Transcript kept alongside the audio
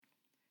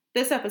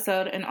This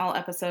episode and all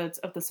episodes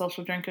of The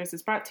Social Drinkers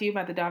is brought to you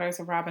by the daughters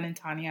of Robin and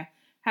Tanya.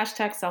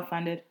 Hashtag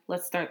self-funded.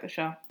 Let's start the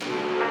show.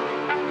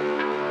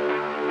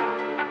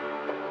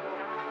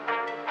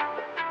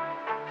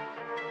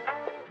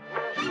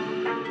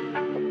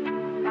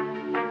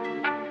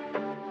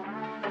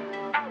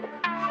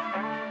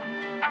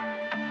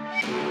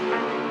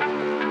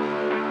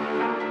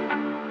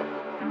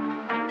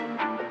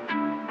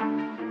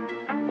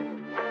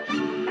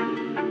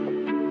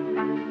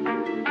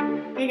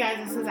 Hey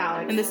guys, this is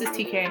Alex. And this is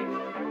TK.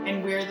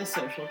 And we're the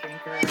Social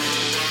Drinkers.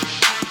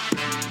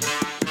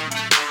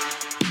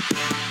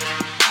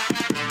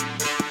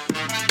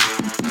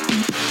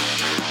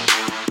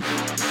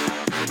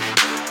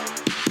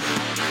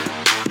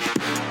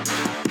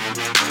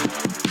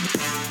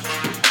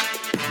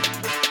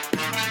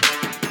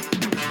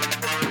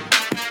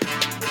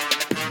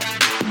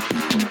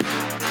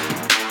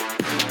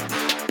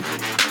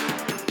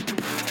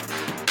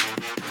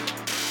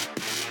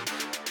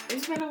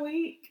 It's been a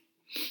week.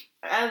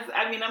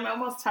 I'm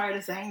almost tired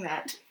of saying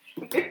that.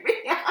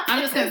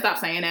 I'm just going to stop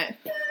saying it.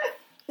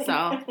 So,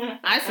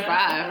 I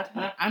survived.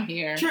 I'm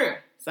here. True.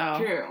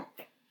 The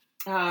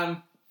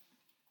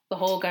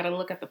whole gotta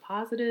look at the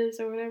positives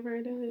or whatever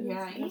it is.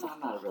 Yeah, I'm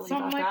not really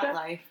Something about like that that.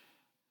 life.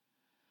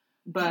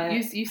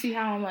 But you see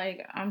how I'm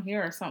like, I'm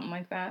here or something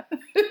like that.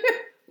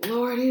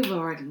 Lordy,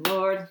 Lord.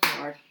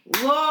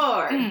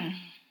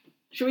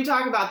 Should we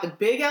talk about the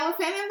big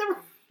elephant in the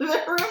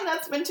room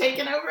that's been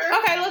taken over?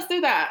 Okay, let's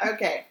do that.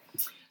 Okay.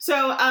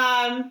 So,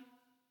 I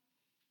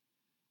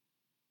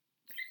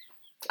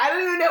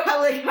don't even know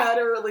how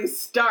to really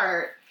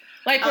start.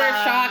 Like, we're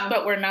shocked,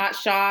 but we're not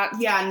shocked.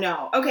 Yeah,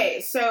 no. Okay,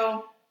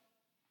 so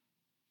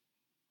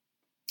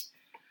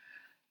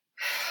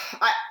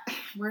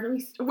where do we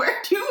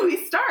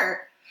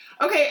start?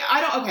 Okay,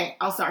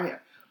 I'll start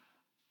here.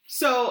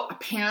 So,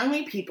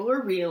 apparently people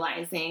are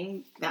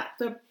realizing that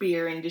the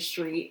beer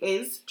industry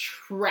is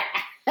trash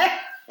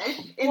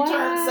in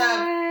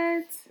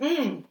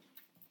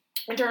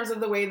terms of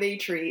the way they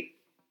treat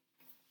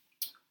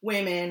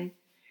women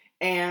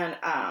and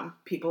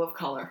people of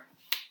color.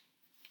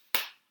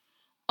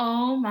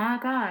 Oh my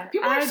God.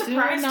 People are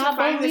surprised to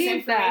find this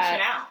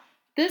information out.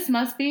 This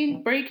must be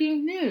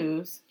breaking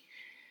news.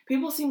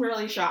 People seem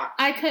really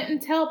shocked. I couldn't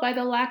tell by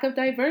the lack of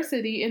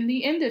diversity in the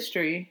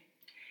industry.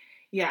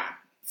 Yeah.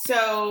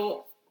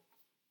 So.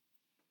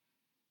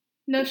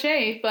 No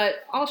shade, but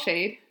all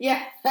shade.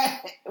 Yeah.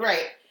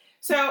 Right.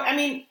 So,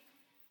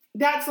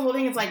 that's the whole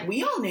thing. It's like,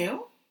 we all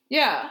knew.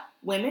 Yeah.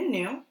 Women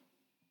knew.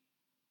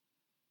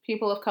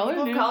 People of color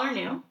knew.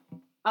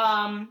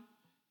 But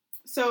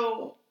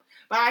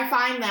I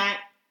find that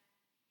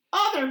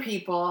other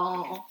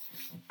people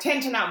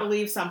tend to not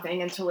believe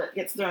something until it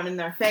gets thrown in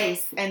their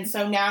face. And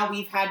so now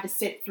we've had to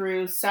sit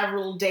through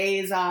several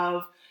days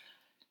of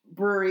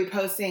brewery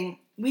posting.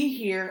 We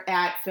here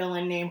at Fill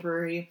In Name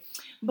Brewery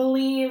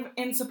believe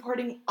in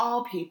supporting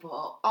all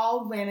people,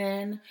 all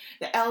women,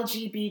 the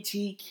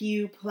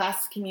LGBTQ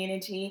plus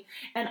community,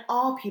 and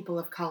all people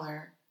of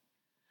color.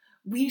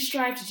 We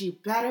strive to do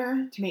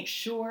better, to make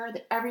sure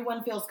that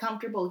everyone feels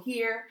comfortable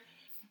here.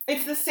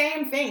 It's the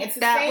same thing. It's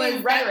the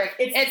same rhetoric.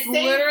 It's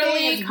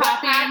literally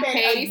copy and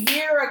paste a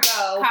year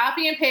ago.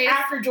 Copy and paste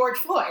after George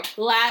Floyd.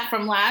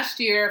 From last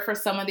year for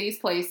some of these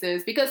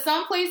places. Because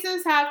some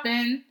places have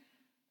been,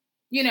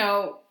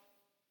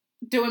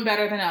 doing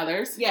better than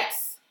others.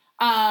 Yes.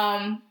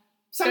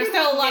 There's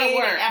still a lot of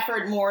work. An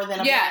effort more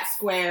than a black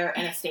square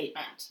and a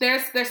statement.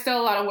 There's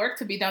still a lot of work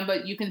to be done,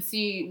 but you can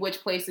see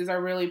which places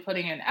are really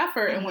putting in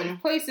effort and which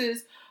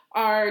places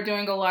are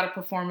doing a lot of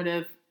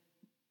performative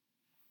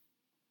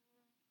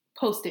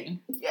posting.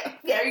 Yeah,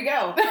 there you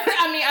go.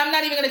 I'm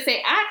not even going to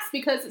say acts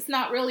because it's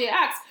not really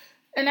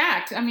an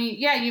act.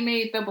 You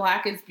made the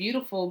Black is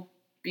Beautiful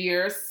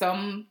beer.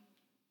 Some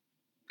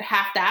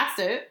half-assed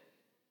it.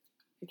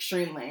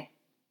 Extremely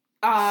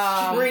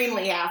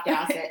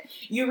half-assed it.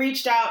 You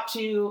reached out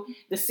to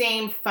the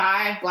same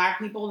 5 Black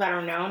people that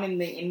are known in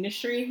the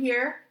industry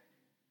here.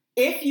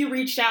 If you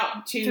reached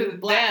out to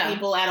Black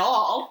people at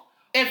all.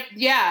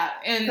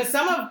 Because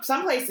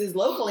some places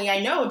locally, I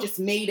know, just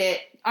made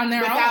it on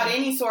their without own.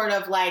 any sort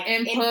of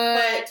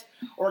input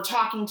or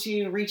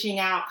reaching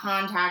out,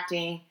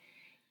 contacting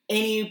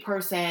any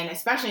person,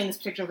 especially in this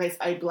particular case,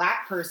 a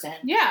Black person,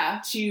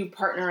 to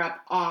partner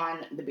up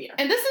on the beer.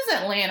 And this is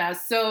Atlanta,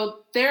 so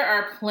there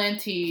are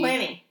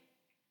plenty.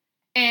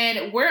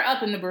 And we're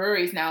up in the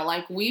breweries now.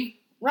 We've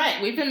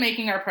been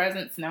making our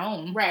presence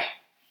known. Right.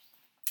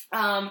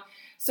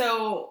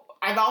 So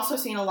I've also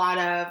seen a lot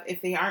of,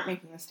 if they aren't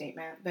making a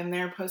statement, then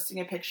they're posting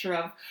a picture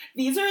of,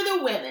 these are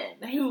the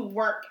women who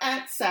work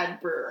at said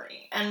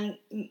brewery, and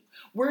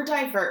we're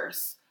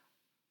diverse.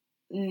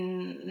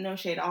 No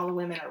shade, all the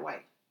women are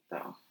white,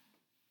 though.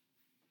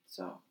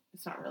 So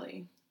it's not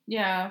really...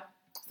 Yeah.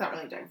 It's not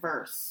really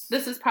diverse.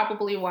 This is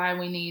probably why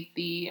we need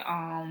the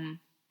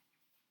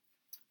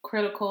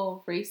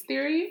critical race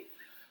theory.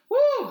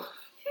 Woo!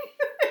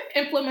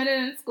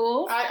 Implemented in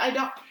school. I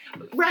don't...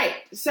 Right.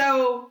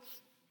 So...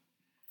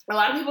 A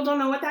lot of people don't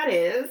know what that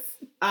is.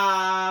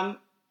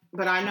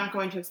 but I'm not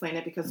going to explain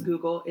it because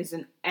Google is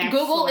an excellent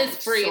Google is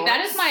free. source.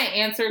 That is my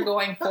answer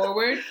going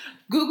forward.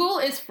 Google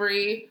is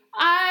free.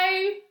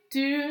 I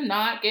do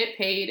not get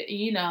paid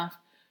enough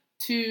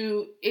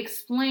to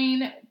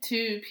explain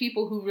to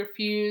people who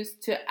refuse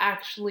to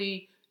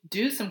actually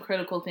do some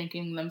critical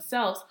thinking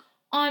themselves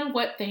on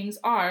what things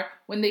are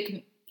when they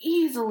can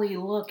easily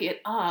look it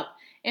up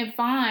and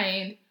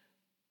find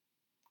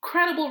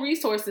credible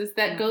resources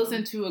that goes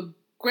into a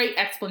great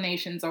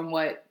explanations on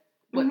what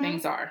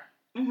things are.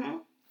 Mm-hmm.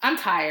 I'm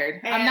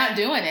tired. I'm not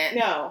doing it.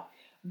 No,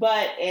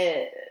 but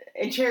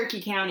in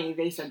Cherokee County,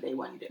 they said they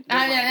wanted it.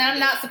 I'm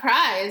not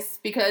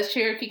surprised because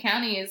Cherokee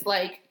County is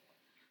like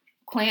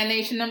Klan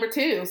Nation number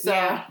 2. So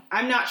yeah,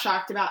 I'm not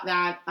shocked about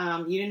that.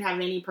 You didn't have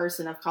any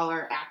person of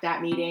color at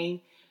that meeting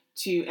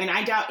and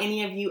I doubt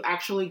any of you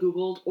actually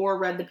Googled or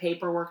read the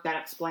paperwork that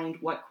explained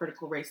what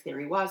critical race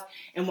theory was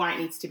and why it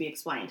needs to be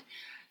explained.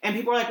 And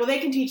people are like, well, they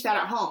can teach that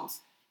at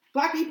homes.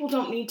 Black people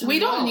don't need to know. We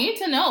don't need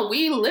to know.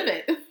 We live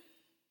it.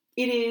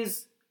 It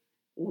is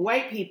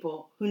white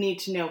people who need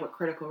to know what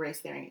critical race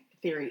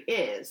theory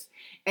is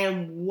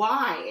and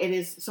why it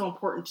is so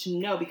important to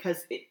know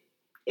because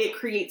it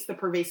creates the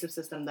pervasive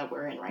system that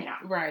we're in right now.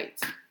 Right.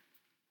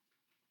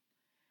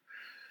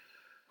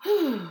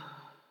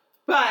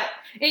 But,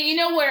 and you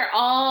know where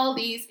all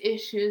these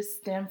issues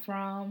stem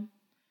from?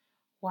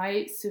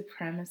 White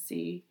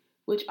supremacy,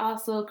 which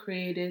also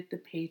created the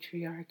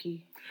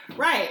patriarchy.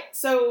 Right.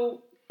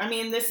 So, I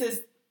mean, this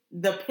is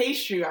the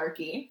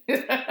patriarchy.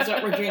 Is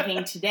what we're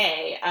drinking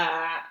today.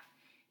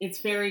 It's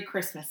very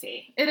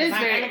Christmassy. It is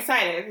I'm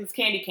excited. It's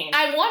candy cane.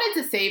 I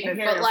wanted to save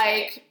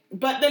it,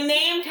 but the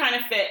name kind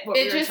of fit what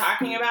we were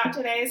talking about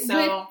today.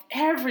 So with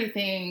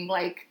everything,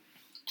 like,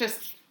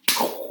 just...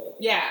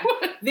 Yeah.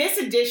 This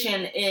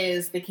edition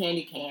is the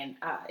candy cane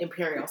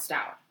Imperial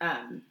Stout.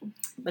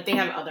 But they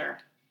have other...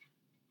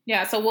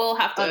 Yeah, so we'll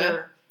have to...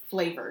 Other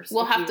flavors.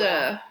 We'll have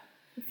to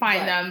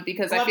find them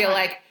because I feel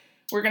like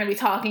we're going to be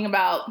talking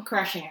about...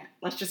 Crushing it.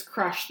 Let's just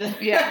crush the...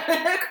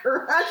 Yeah.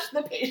 Crush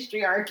the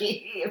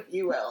patriarchy, if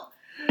you will.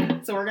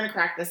 So we're going to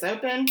crack this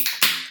open.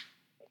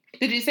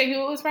 Did you say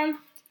who it was from?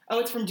 Oh,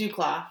 it's from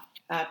Duclaw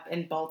up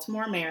in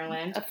Baltimore,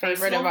 Maryland. A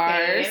favorite of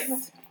ours.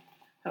 Fave.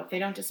 Hope they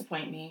don't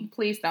disappoint me.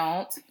 Please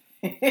don't.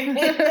 In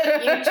the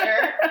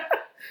future.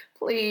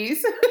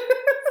 Please.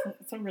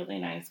 It's a really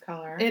nice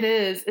color. It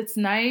is. It's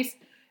nice.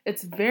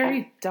 It's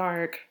very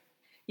dark.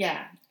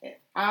 Yeah.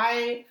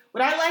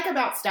 What I like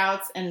about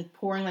stouts and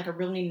pouring like a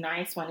really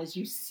nice one is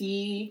you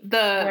see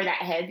where that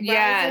head rises.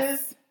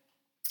 Yes.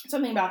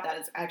 Something about that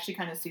is actually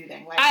kind of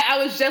soothing. Like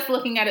I was just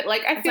looking at it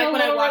like I feel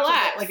like a little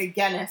relaxed. Like a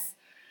Guinness.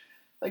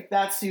 Like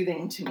that's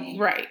soothing to me.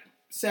 Right.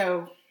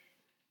 So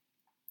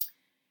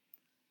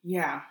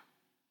yeah.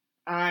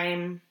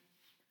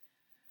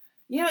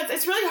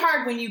 It's really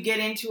hard when you get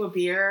into a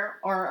beer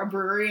or a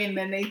brewery and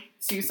then they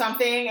do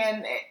something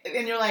and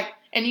you're like,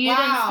 and you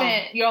didn't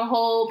spend your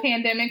whole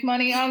pandemic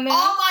money on this?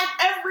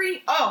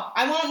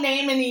 I won't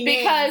name any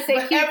names. Because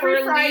they keep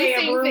every Friday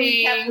a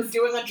brewery things. kept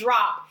doing a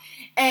drop.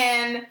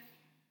 And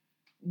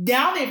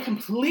now they've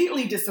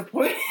completely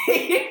disappointed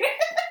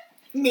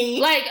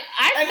me. Like,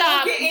 I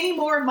don't get any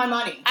more of my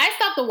money. I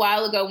stopped a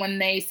while ago when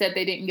they said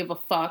they didn't give a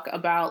fuck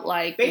about,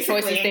 like,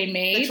 basically, the choices they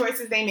made. The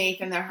choices they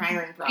make and their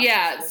hiring process.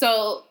 Yeah,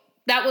 so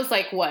that was,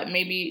 like, what,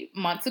 maybe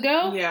months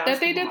ago that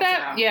they did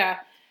that? Ago. Yeah.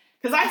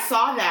 Because I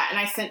saw that and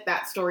I sent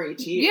that story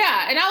to you.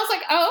 Yeah, and I was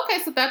like, oh,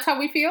 okay, so that's how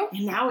we feel?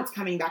 And now it's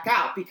coming back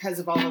out because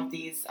of all of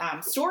these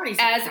stories.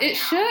 As it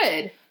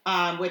should.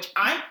 Which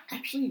I'm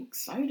actually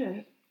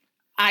excited.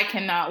 I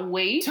cannot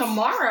wait.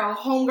 Tomorrow,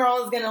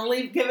 Homegirl is going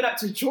to give it up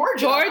to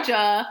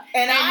Georgia.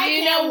 And I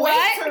can't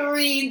wait to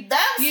read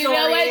that story. You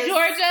know what,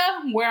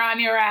 Georgia? We're on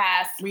your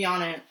ass. We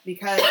on it.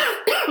 Because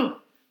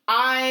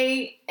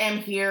I am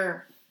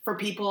here for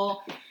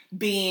people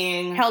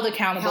being held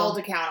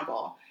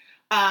accountable.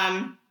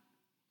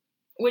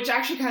 Which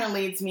actually kind of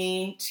leads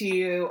me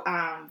to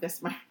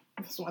this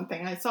one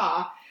thing I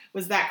saw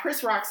was that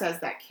Chris Rock says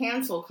that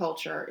cancel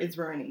culture is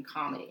ruining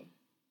comedy.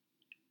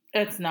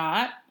 It's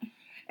not.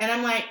 And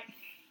I'm like,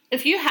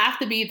 if you have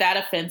to be that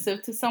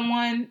offensive to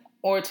someone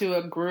or to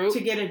a group to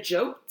get a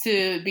joke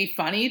to be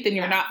funny, then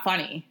you're not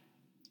funny.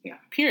 Yeah.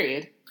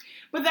 Period.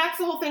 But that's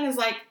the whole thing is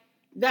like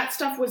that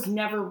stuff was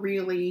never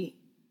really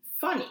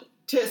funny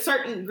to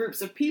certain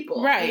groups of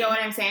people. Right. You know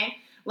what I'm saying?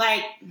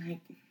 Like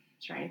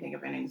trying to think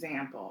of an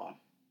example.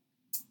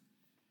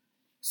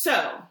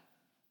 So,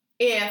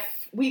 if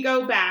we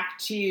go back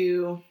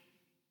to,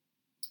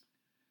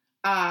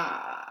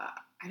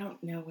 I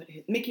don't know what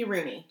Mickey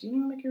Rooney. Do you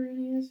know what Mickey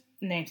Rooney is?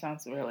 Name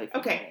sounds really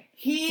funny. Okay.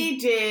 He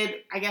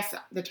did, I guess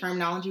the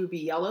terminology would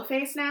be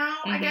yellowface now,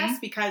 I guess,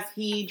 because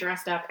he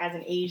dressed up as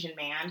an Asian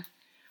man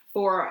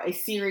for a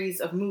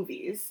series of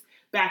movies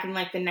back in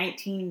like the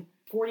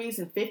 1940s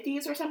and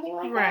 50s or something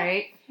like that.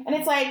 Right. And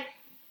it's like,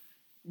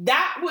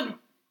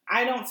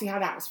 I don't see how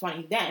that was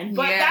funny then,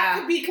 but that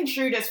could be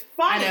construed as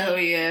funny. I know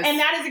who he is. And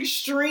that is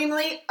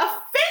extremely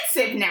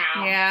offensive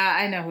now. Yeah,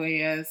 I know who he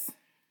is.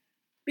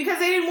 Because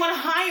they didn't want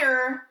to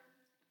hire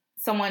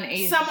someone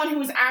Asian. Someone who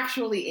was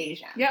actually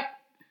Asian. Yep.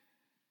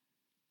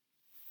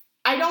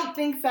 don't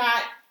think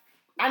that,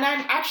 and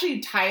I'm actually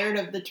tired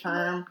of the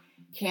term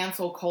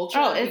cancel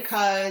culture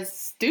because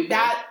stupid.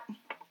 That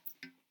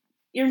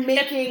you're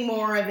making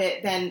more of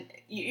it than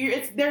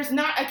there's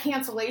not a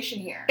cancellation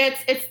here.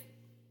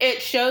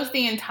 It shows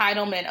the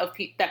entitlement of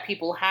that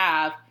people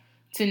have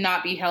to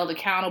not be held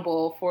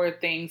accountable for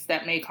things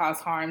that may cause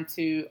harm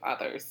to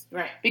others.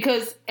 Right.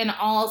 Because in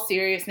all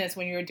seriousness,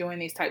 when you're doing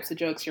these types of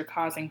jokes, you're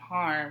causing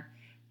harm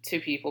to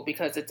people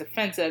because it's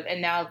offensive.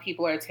 And now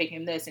people are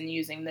taking this and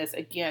using this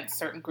against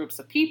certain groups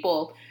of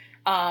people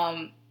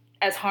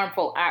as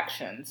harmful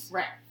actions.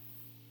 Right.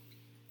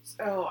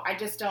 So I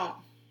just don't.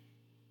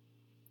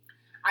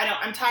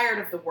 I'm tired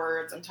of the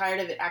words. I'm tired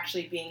of it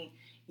actually being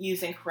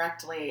used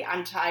incorrectly.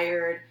 I'm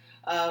tired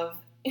of,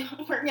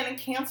 we're going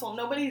to cancel.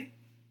 Nobody's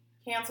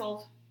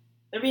canceled.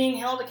 They're being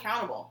held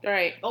accountable.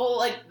 Right. Oh,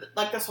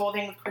 like this whole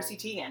thing with Chrissy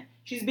Teigen.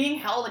 She's being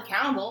held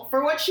accountable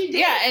for what she did.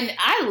 Yeah, and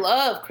I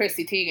love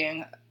Chrissy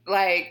Teigen.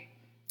 Like,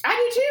 I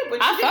do too,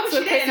 but she did what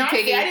she did. And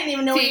honestly, I didn't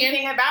even know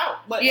anything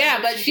about what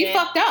she did.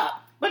 fucked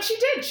up. But she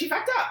did. She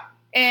fucked up.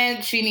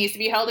 And she needs to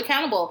be held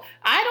accountable.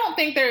 I don't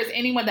think there's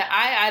anyone that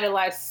I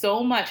idolize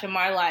so much in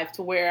my life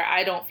to where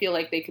I don't feel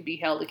like they could be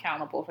held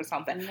accountable for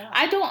something. No.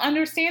 I don't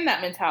understand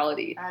that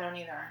mentality. I don't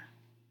either.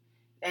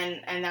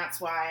 And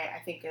that's why I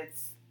think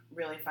it's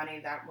really funny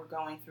that we're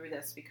going through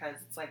this, because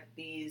it's like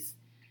these,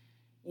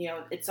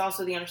 it's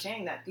also the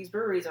understanding that these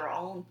breweries are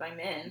owned by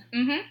men.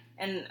 Mm-hmm.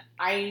 And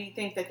I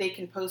think that they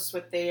can post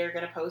what they are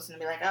going to post and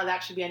be like, oh,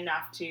 that should be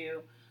enough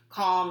to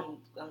calm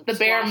and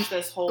squash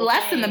this whole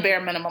less thing. Than the bare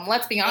minimum,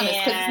 let's be honest,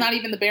 because it's not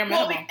even the bare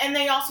minimum. Well, and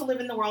they also live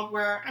in the world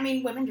where,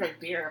 women drink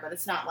beer, but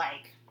it's not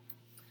like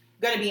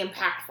going to be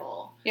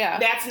impactful. Yeah.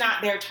 That's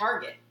not their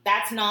target.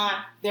 That's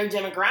not their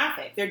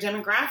demographic. Their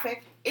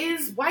demographic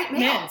is white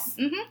males.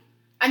 Mm-hmm.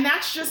 And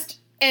that's just...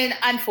 And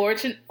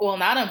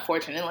not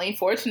unfortunately,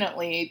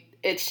 fortunately,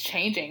 it's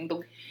changing.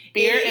 The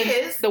beer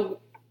is.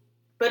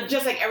 But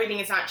just like everything,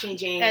 it's not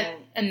changing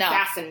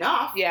fast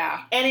enough.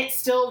 Yeah. And it's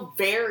still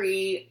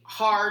very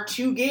hard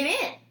to get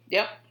in.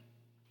 Yep.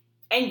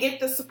 And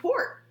get the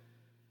support.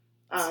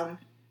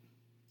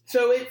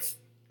 So it's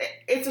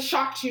a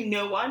shock to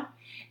no one.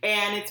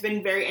 And it's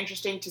been very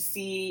interesting to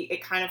see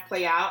it kind of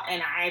play out.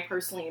 And I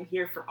personally am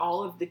here for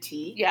all of the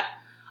tea. Yeah.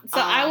 So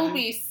I will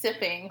be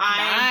sipping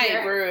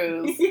my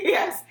brews.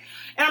 Yes.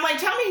 And I'm like,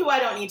 tell me who I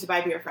don't need to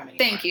buy beer from anymore.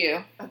 Thank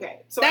you.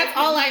 Okay. So that's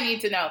all I need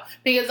to know.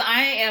 Because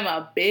I am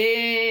a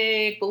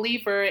big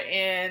believer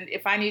in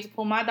if I need to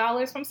pull my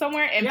dollars from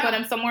somewhere and put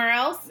them somewhere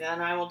else.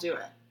 Then I will do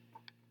it.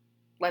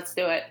 Let's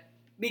do it.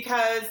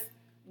 Because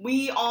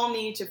we all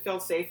need to feel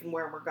safe in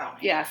where we're going.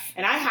 Yes.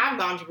 And I have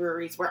gone to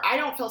breweries where I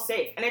don't feel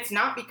safe. And it's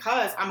not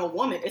because I'm a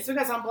woman. It's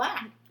because I'm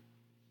black.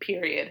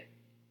 Period.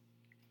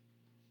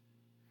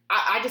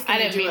 I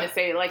didn't mean to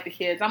say it like the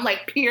kids. I'm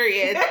like,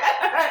 period.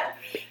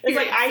 It's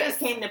like, I just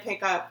came to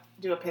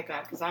do a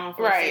pickup because I don't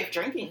feel safe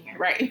drinking here.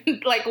 Right.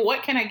 Like,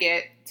 what can I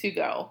get to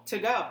go?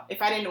 If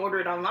I didn't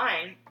order it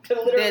online, to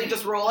literally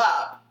just roll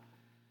up.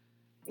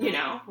 We've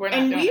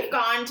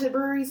gone to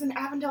breweries in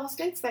Avondale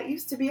Estates that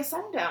used to be a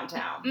sundown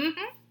town.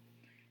 Mm-hmm.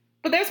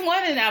 But there's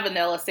one in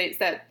Avondale Estates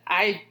that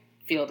I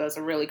feel does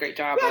a really great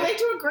job. Yeah, they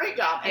do a great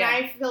job. And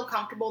I feel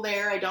comfortable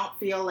there. I don't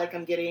feel like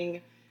I'm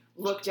getting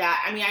looked at.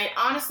 I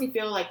honestly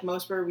feel like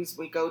most breweries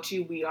we go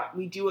to,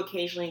 we do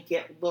occasionally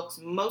get looks,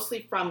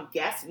 mostly from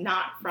guests,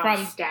 not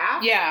from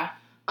staff. Yeah.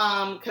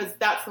 Because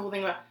that's the whole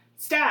thing about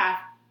staff.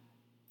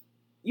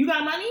 You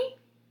got money?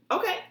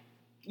 Okay.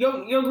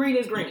 Your green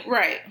is green.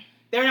 Right.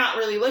 They're not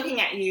really looking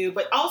at you,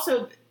 but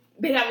also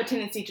they have a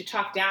tendency to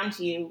talk down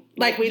to you.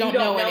 Like we don't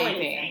know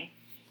anything.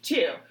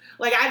 Too.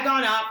 Like I've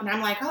gone up and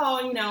I'm like,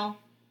 oh,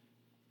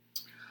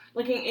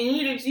 looking,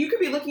 and you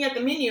could be looking at the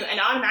menu and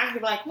automatically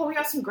be like, well, we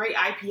have some great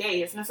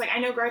IPAs. And it's like, I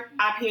know great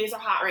IPAs are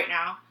hot right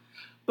now,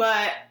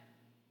 but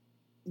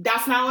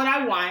that's not what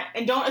I want.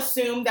 And don't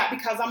assume that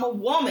because I'm a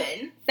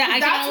woman, that I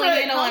can only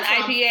handle an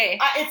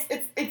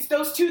IPA. It's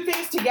those two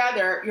things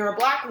together. You're a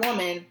black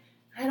woman.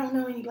 I don't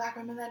know any black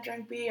women that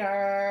drink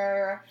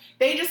beer.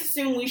 They just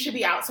assume we should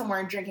be out somewhere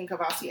and drinking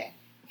Cavassier,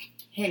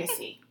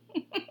 Hennessy,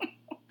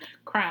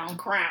 Crown,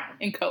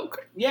 and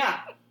Coke.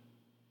 Yeah.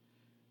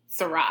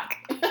 Ciroc.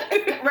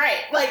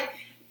 Right. Like,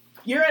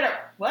 you're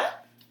at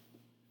what?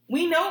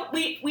 We know,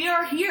 we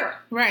are here.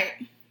 Right.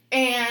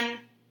 And,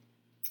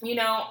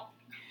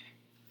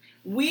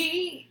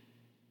 we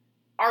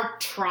are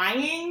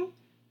trying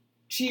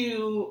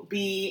to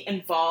be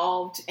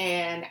involved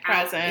and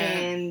present out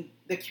in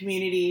the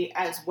community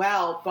as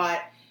well,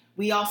 but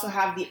we also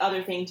have the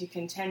other thing to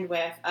contend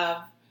with of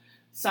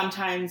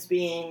sometimes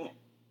being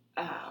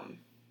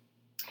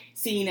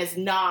seen as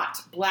not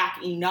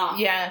black enough.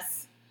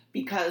 Yes.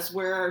 Because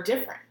we're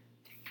different.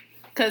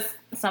 Because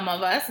some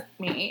of us,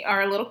 me,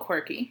 are a little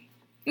quirky.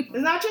 It's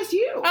not just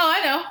you. Oh,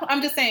 I know.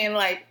 I'm just saying,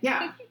 like...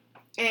 Yeah.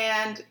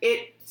 And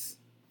it's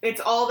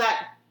all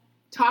that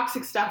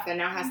toxic stuff that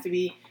now has to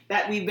be...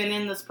 That we've been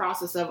in this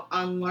process of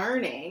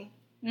unlearning.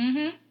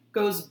 Mm-hmm.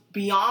 goes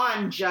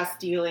beyond just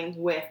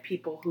dealing with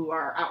people who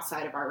are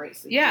outside of our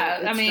race.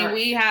 Yeah, I mean,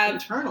 we have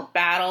internal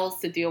battles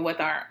to deal with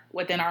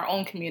within our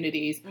own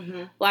communities.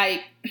 Mm-hmm.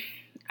 Like,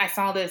 I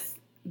saw this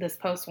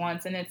post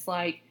once, and it's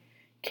like,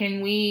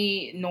 can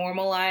we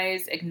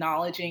normalize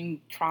acknowledging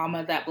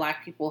trauma that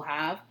Black people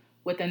have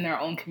within their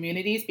own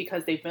communities,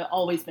 because they've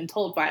always been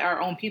told by our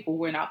own people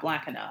we're not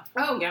Black enough.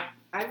 Oh, yeah.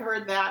 I've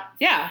heard that.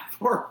 Yeah.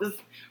 For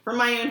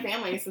my own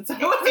family since I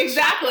was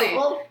Exactly. a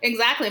child.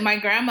 Exactly. My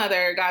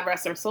grandmother, God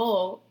rest her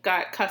soul,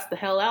 got cussed the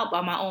hell out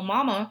by my own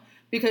mama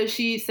because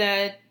she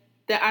said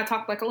that I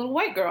talked like a little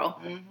white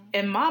girl. Mm-hmm.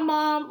 And my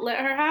mom let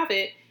her have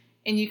it.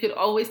 And you could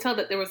always tell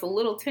that there was a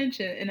little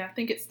tension. And I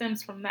think it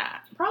stems from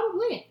that.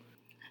 Probably.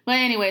 But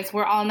anyways,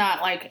 we're all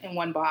not like in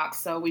one box.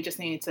 So we just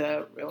need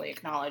to really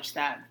acknowledge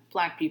that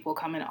Black people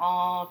come in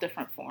all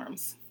different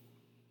forms.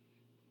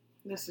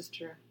 This is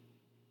true.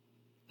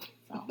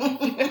 So.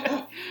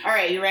 All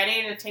right, you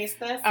ready to taste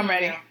this? I'm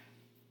ready. Yeah.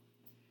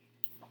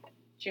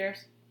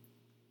 Cheers.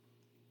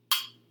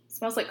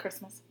 Smells like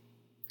Christmas.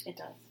 It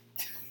does.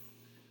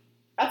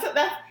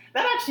 That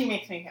actually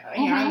makes me.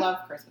 You know, I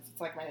love Christmas. It's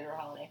like my favorite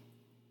holiday.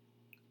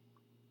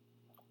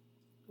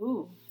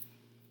 Ooh,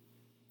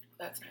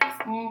 that's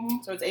nice.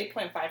 Mm-hmm. So it's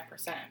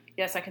 8.5%.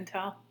 Yes, I can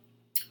tell.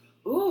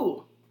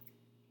 Ooh.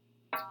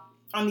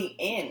 On the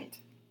end,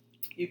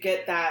 you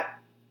get that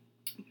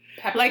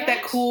peppermint. Like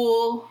that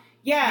cool.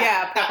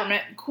 Yeah,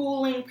 peppermint.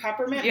 Cooling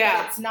peppermint. Yeah.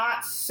 But it's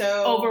not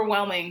so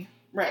overwhelming.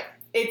 Right.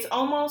 It's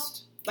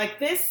almost like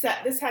this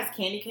has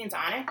candy canes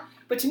on it.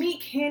 But to me,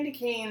 candy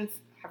canes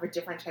have a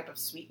different type of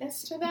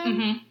sweetness to them.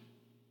 Mm-hmm.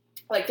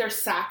 Like they're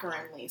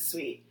saccharinely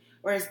sweet.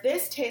 Whereas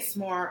this tastes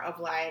more of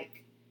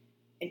like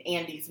an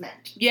Andes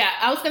mint. Yeah,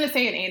 I was going to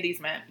say an Andes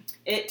mint.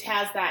 It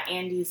has that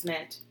Andes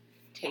mint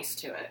taste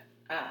to it.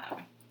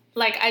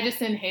 Like I just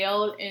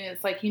inhaled, and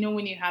it's like, you know,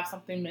 when you have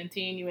something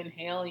minty and you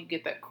inhale, you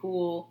get that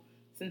cool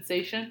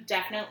sensation.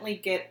 Definitely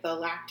get the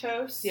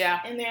lactose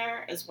in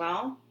there as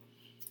well.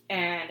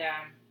 And,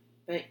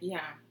 but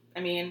yeah, I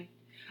mean,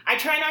 I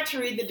try not to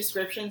read the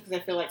descriptions because I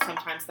feel like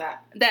sometimes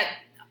that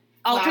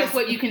alters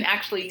what you can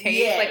actually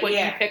taste, like what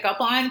you pick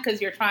up on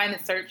because you're trying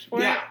to search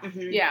for it.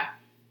 Mm-hmm. Yeah.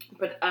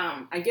 But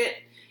I get,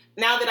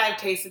 now that I've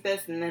tasted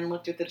this and then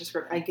looked at the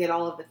description, I get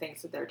all of the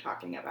things that they're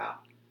talking about.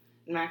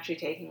 I'm actually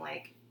taking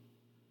like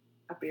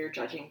a beer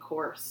judging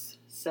course.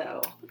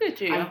 So look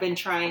at you. I've been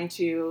trying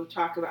to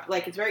talk about,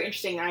 like, it's very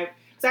interesting. I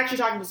was actually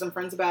talking to some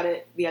friends about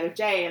it the other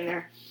day,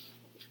 and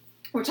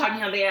we're talking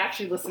how they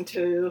actually listen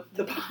to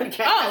the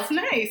podcast. Oh, it's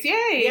nice.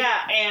 Yay.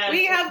 Yeah. And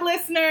we have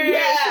listeners.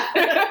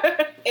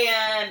 Yeah.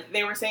 And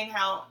they were saying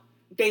how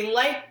they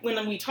like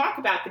when we talk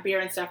about the beer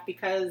and stuff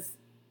because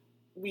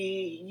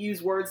we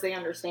use words they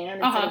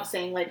understand instead of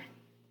saying, like,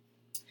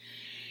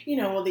 you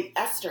know, well, the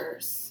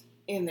esters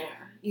in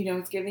there. You know,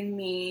 it's giving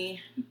me,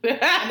 and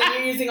then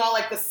you're using all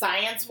like the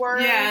science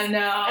words. Yeah, no.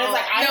 And it's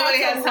like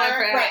nobody has time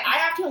for it. Right, I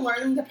have to learn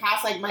them to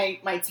pass like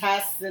my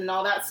tests and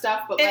all that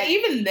stuff. But like,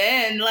 even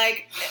then,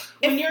 like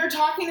when you're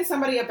talking to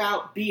somebody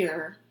about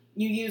beer,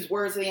 you use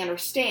words they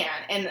understand,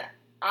 and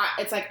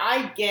it's like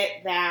I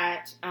get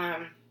that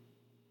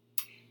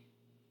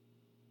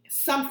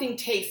something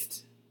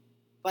tastes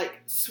like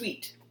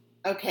sweet,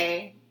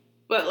 okay,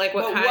 but like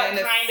what kind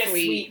of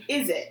sweet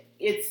is it?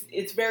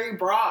 It's very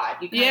broad.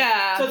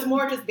 So it's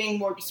more just being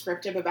more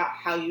descriptive about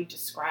how you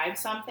describe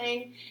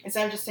something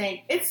instead of just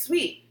saying, it's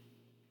sweet.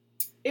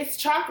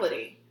 It's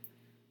chocolatey.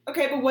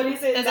 Okay, but what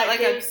is it that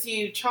like gives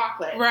you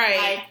chocolate? Right.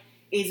 Like,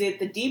 is it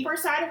the deeper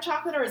side of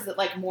chocolate or is it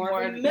like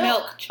more of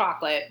milk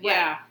chocolate? Right.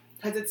 Yeah.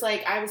 Because it's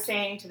like, I was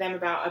saying to them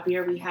about a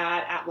beer we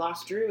had at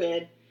Lost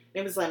Druid.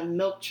 It was like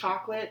milk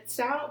chocolate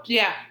stout.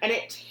 Yeah. And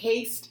it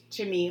tastes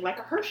to me like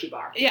a Hershey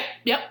bar. Yeah.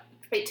 Yep.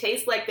 It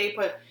tastes like they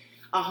put...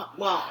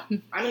 well,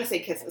 I'm going to say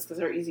kisses because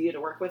they're easy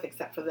to work with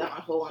except for the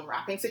whole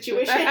unwrapping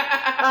situation.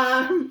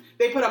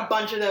 They put a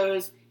bunch of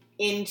those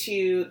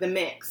into the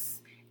mix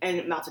and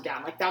it melted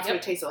down. Like, that's what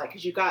it tasted like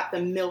because you got the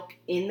milk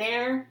in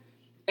there.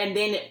 And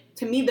then,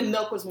 to me, the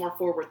milk was more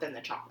forward than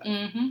the chocolate.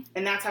 Mm-hmm.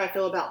 And that's how I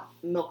feel about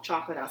milk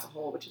chocolate as a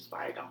whole, which is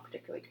why I don't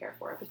particularly care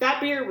for it. But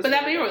that beer was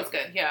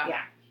good, yeah.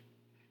 Yeah.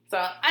 So,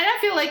 I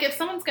feel like if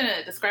someone's going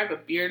to describe a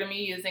beer to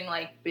me using,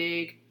 like,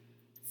 big...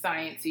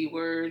 sciencey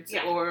words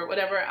or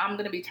whatever, I'm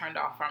going to be turned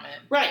off from it.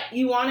 Right.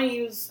 You want to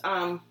use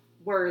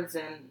words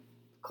and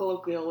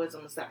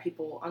colloquialisms that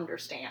people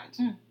understand.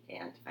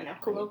 And I know.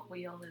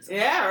 Colloquialism.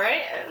 Yeah,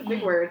 right?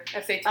 Big word.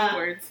 I say 2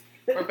 words.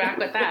 We're back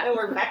with that.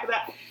 We're back with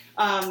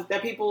that.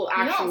 That people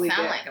actually You don't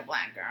sound like a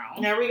Black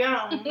girl. There we go.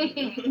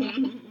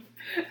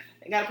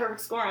 I got a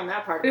perfect score on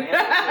that part of my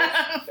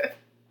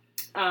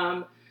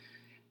answer.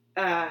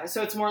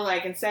 So it's more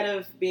like, instead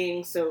of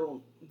being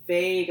so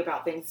vague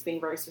about things,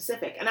 being very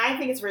specific. And I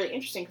think it's really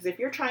interesting because if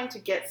you're trying to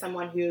get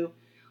someone who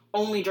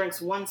only drinks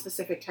one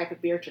specific type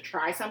of beer to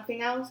try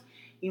something else,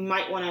 you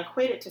might want to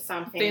equate it to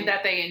something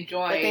that they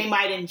enjoy. That they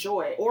might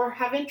enjoy or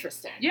have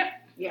interest in. Yep.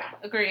 Yeah.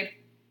 Agreed.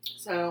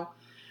 So,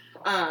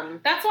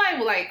 that's why,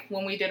 like,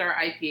 when we did our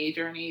IPA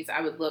journeys,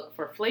 I would look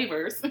for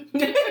flavors.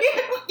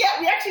 Yeah,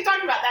 we actually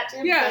talked about that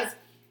too. Yeah.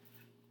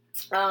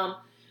 Because,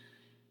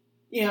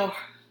 you know,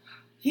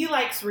 he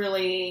likes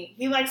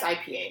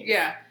IPAs.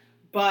 Yeah.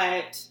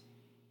 But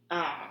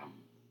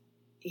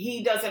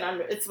he doesn't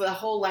it's the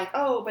whole like,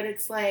 oh, but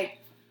it's like,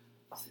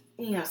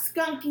 you know,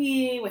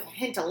 skunky with a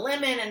hint of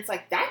lemon, and it's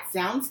like, that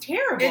sounds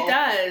terrible. It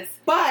does.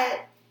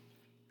 But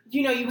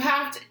you know, you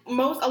have to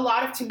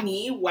to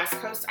me, West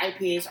Coast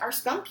IPAs are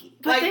skunky.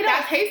 But like, they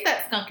don't taste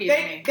that skunky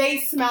to me. They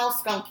smell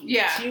skunky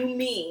to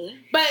me.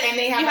 But and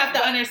you have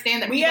to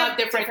understand that we have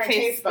different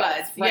taste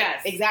buds. Right?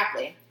 Yes.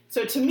 Exactly.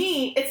 So to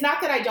me, it's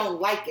not that I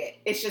don't like it.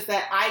 It's just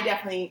that I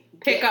definitely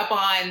pick up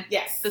on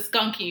the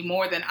skunky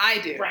more than I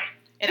do. Right.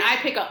 And I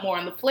pick up more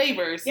on the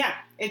flavors. Yeah.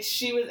 It's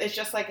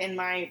just like in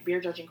my beer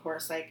judging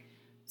course, like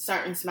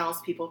certain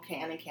smells people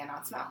can and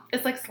cannot smell.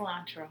 It's like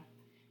cilantro.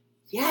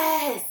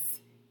 Yes.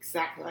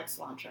 Exactly like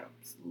cilantro.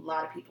 A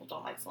lot of people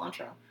don't like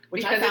cilantro.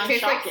 Which because I found it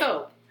tastes shocking. like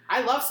soap.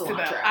 I love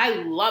cilantro. I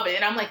love it.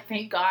 And I'm like,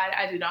 thank God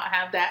I do not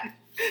have that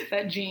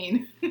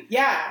gene.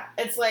 Yeah.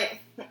 It's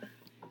like,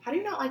 how do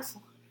you not like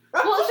cilantro?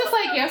 Well, it's just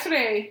like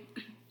yesterday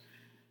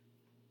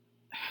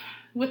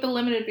with the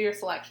limited beer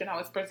selection I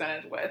was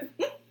presented with.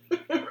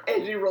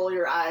 And you roll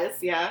your eyes,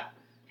 yeah.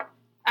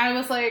 I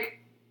was like,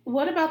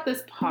 what about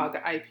this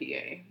Pog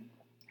IPA?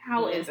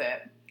 How is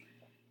it?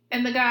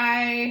 And the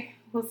guy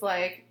was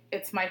like,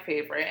 it's my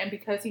favorite. And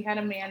because he had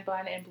a man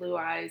bun and blue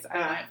eyes, I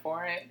went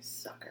for it.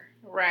 Sucker.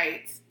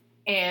 Right.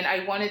 And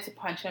I wanted to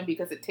punch him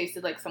because it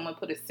tasted like someone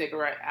put a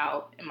cigarette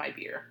out in my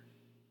beer.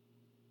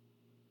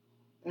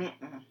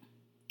 Mm-mm.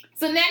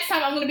 So next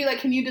time I'm going to be like,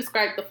 can you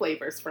describe the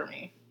flavors for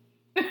me?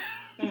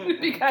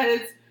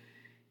 Because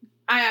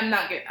I'm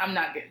not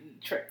getting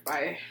tricked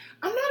by.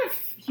 I'm not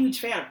a huge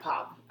fan of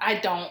Pog. I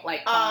don't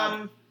like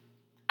Pog.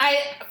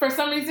 For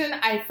some reason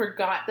I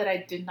forgot that I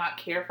did not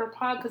care for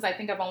Pog because I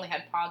think I've only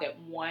had Pog at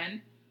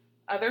one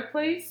other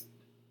place.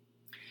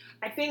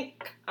 I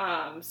think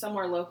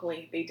somewhere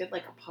locally they did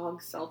like a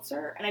Pog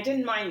seltzer, and I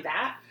didn't mind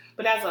that.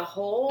 But as a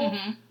whole,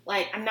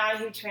 like I'm not a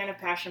huge fan of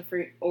passion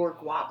fruit or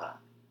guava.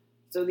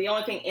 So the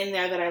only thing in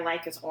there that I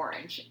like is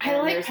orange. I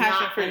like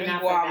passion fruit and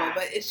guava,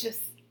 but it's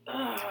just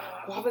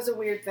guava's a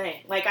weird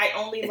thing. Like I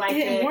only like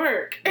it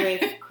work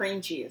with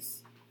cream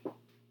cheese.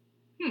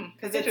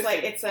 Because it's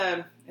like it's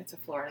a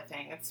Florida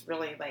thing. It's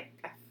really like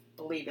I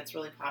believe it's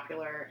really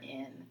popular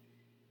in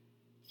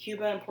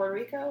Cuba and Puerto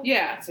Rico.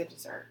 Yeah, it's a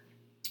dessert.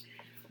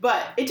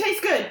 But it tastes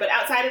good. But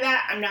outside of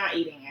that, I'm not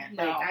eating it.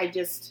 No. Like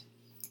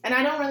and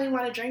I don't really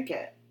want to drink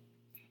it.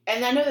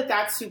 And I know that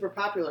that's super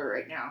popular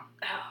right now.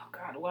 Oh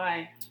God,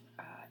 why?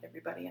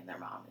 Everybody and their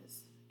mom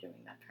is doing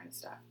that kind of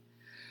stuff.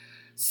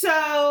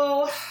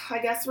 So, I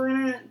guess we're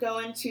going to go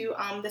into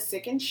the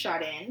sick and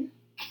shut-in.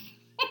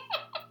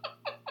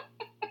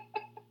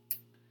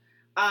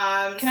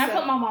 Can I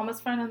put my mama's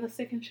friend on the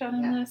sick and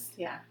shut-in list?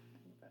 Yeah.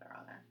 Put her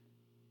on there.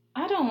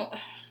 I don't...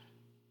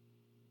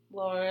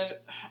 Lord,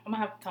 I'm going to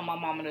have to tell my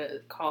mama to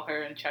call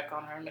her and check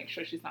on her and make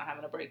sure she's not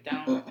having a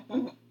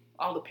breakdown.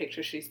 All the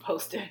pictures she's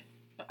posted.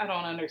 I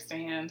don't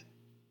understand.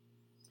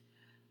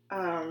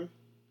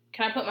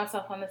 Can I put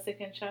myself on the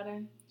sick and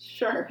shut-in?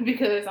 Sure.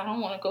 Because I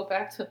don't want to go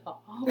back to the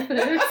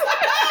office.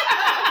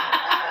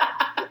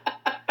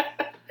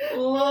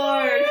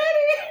 Lord.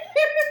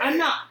 I'm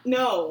not.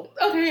 No.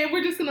 Okay,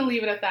 we're just going to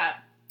leave it at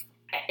that.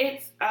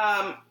 It's,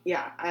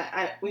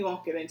 we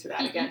won't get into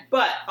that again.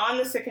 But on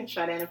the sick and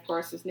shut-in, of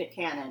course, is Nick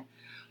Cannon.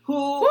 Who,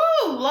 Lord.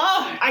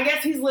 I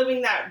guess he's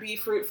living that be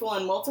fruitful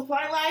and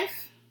multiply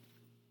life.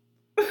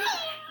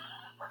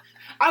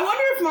 I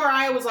wonder if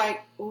Mariah was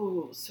like,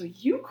 ooh, so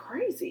you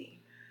crazy.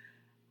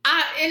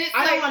 I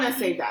don't want to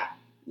say that.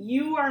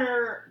 You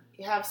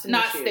have some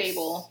not issues.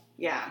 Stable.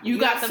 Yeah. You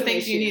got some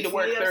things you need to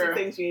work through. You have some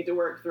things you need to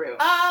work through.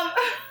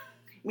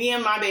 Me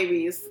and my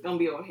baby is going to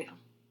be over here.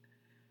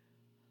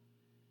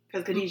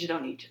 Because Khadijah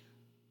don't need you.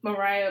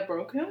 Mariah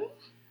broke him?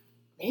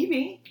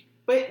 Maybe.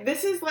 But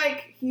this is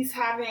like he's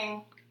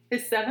having...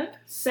 His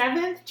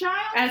seventh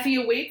child? As he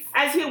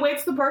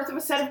awaits the birth of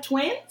a set of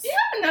twins?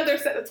 Yeah, another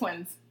set of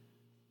twins.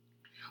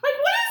 Like,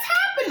 what is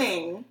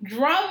happening?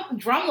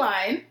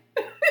 Drumline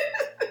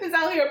is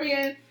out here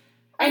being...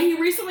 And he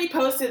recently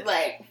posted,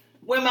 like,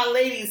 where my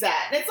ladies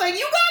at. And it's like,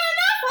 you got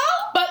enough,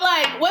 ho? But,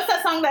 like, what's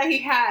that song that he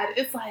had?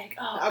 It's like,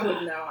 oh, I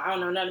wouldn't know. I don't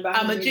know nothing about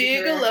I'm a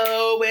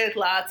gigolo with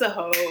lots of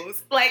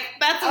hoes. Like,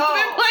 that's what's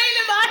been playing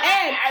in my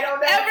head. I don't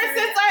know. Ever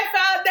since I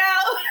found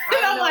out.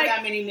 And I'm like,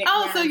 that many Nick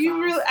so you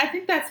songs. really... I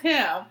think that's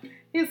him.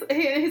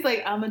 He's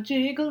like, I'm a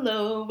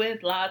gigolo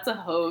with lots of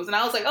hoes. And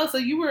I was like, oh, so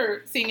you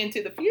were seeing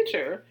into the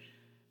future.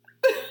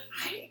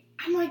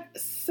 I'm like,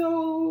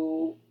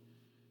 so...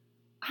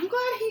 I'm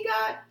glad he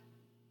got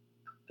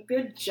a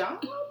good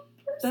job.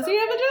 Does he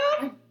have a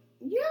job?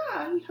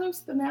 Yeah, he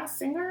hosts The Masked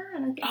Singer,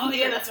 and I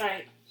think that's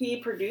right. He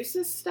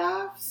produces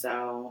stuff,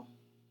 so.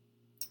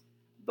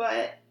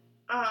 But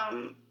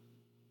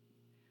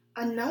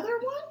another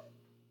one.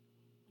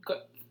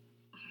 Good.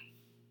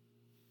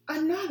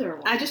 Another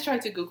one. I just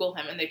tried to Google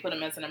him, and they put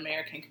him as an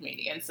American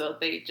comedian, so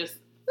they just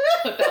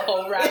put that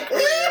whole rap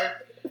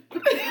career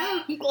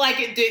like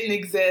it didn't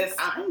exist.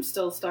 I'm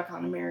still stuck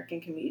on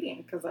American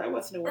comedian because I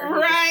wasn't aware.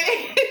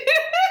 Right.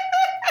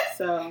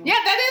 So yeah,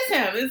 that is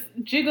him. It's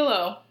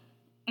Gigolo.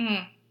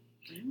 Mm.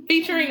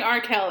 Featuring R.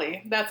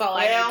 Kelly. That's all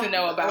I need to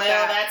know about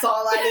that. That's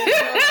all I need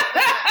to know about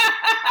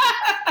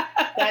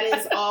that. That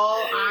is all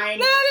I need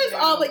to know. That is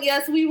all, but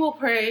yes, we will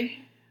pray.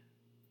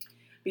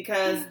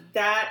 Because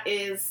that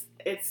is,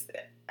 that's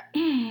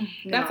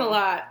a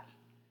lot.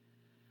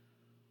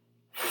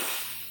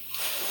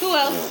 Who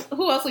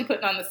else we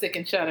putting on the sick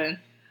and shut in?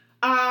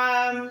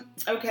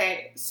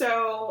 Okay,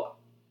 so,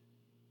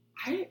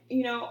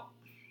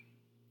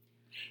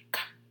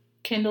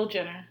 Kendall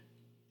Jenner.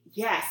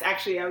 Yes,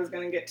 actually, I was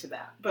going to get to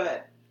that,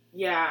 but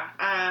yeah.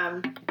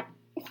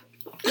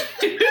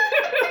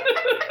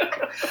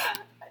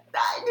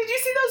 Did you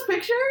see those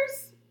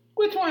pictures?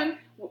 Which one?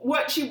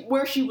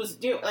 Where she was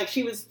doing, like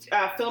she was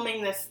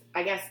filming this,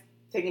 I guess,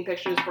 taking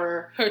pictures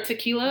for her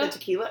tequila. The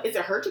tequila. Is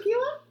it her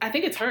tequila? I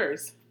think it's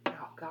hers.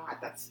 Oh God,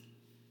 that's.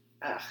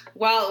 Ugh.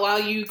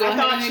 While you go ahead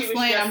and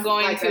explain, I'm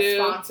going like to a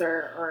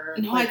sponsor or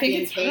no, I think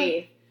it's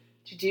paid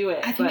to do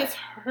it. I think it's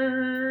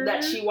her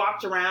that she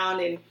walked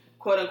around in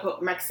quote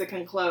unquote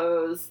Mexican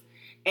clothes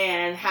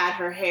and had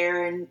her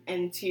hair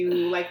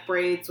into like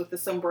braids with a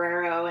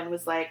sombrero and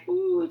was like,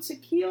 ooh,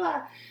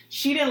 tequila.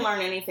 She didn't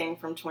learn anything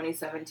from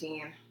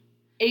 2017.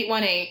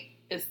 818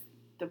 is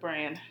the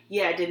brand.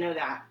 Yeah, I did know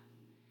that.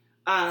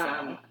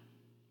 I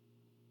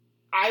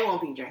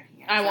won't be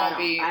drinking it.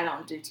 I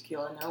don't do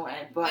tequila, no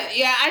way. But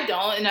yeah, I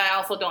don't, and I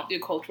also don't do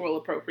cultural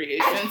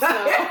appropriation. So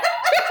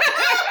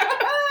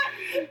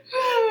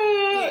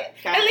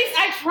at least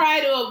I try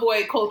to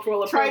avoid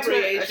cultural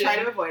appropriation. Try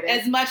to avoid it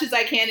as much as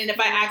I can, and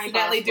if I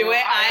accidentally do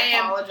it,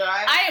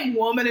 I am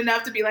woman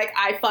enough to be like,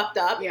 I fucked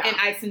up, and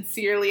I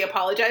sincerely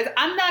apologize.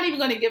 I'm not even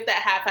going to give that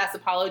half-ass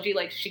apology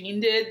like Sheen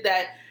did.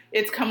 That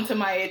it's come to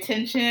my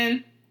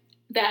attention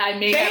that I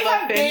may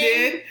have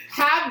offended.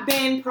 Have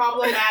been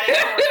problematic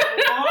for a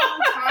long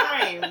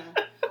time.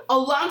 A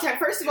long time.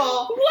 First of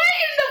all, what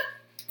in the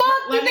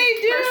fuck did they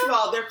do? First of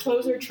all, their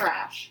clothes are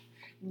trash.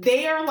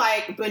 They are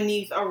like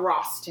beneath a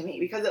Ross to me,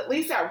 because at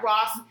least at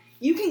Ross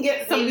you can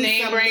get some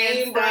name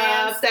brand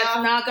stuff that's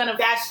not gonna.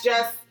 That's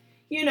just,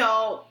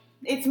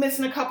 it's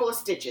missing a couple of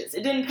stitches.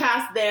 It didn't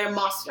pass their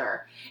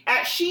muster.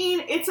 At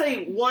Shein, it's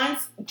a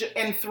once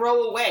and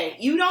throw away.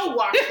 You don't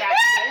wash that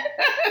shit.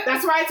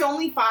 That's why it's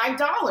only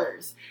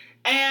 $5.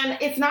 And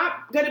it's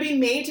not going to be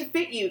made to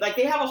fit you. Like,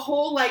 they have a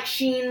whole, like,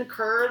 Shein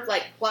curve,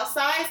 like, plus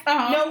size.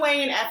 Uh-huh. No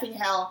way in effing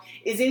hell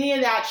is any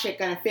of that shit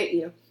going to fit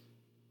you.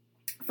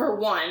 For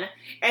one.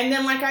 And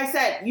then, like I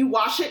said, you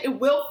wash it, it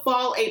will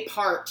fall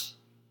apart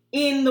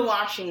in the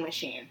washing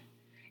machine.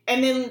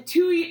 And then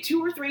two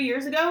or 3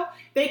 years ago,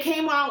 they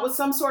came out with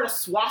some sort of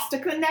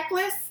swastika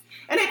necklace.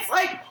 And it's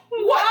like,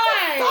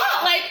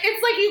 why? Like,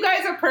 it's like you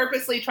guys are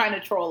purposely trying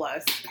to troll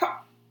us.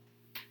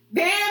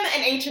 Them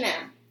and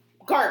H&M.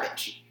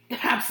 Garbage.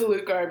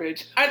 Absolute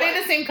garbage. Are they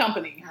the same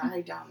company?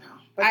 I don't know.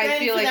 But I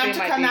feel like them to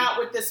come out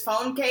with this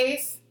phone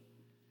case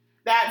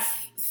that's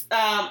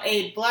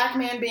a black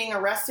man being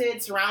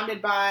arrested,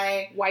 surrounded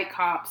by white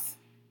cops.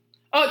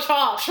 Oh,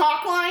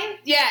 chalk line?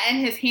 Yeah, and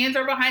his hands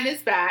are behind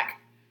his back.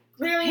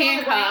 Clearly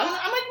handcuffed.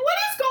 I'm like, what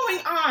is going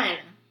on?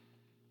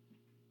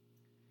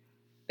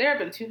 There have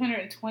been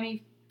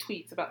 220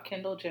 tweets about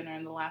Kendall Jenner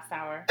in the last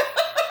hour.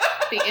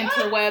 The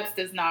interwebs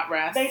does not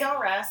rest. They don't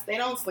rest. They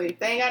don't sleep.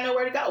 They ain't got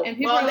nowhere to go. And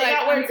people are like,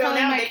 I'm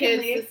telling my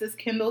kids this is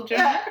Kendall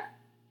Jenner.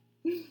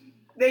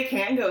 They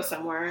can go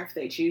somewhere if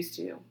they choose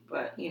to.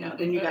 But,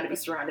 then you got to be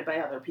surrounded by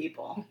other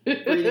people.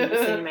 Breathing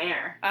the same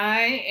air.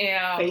 I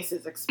am.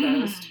 Faces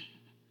exposed.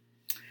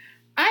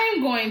 I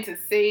am going to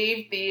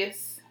save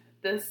this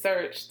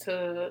search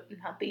to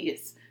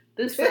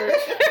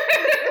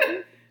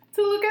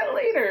look at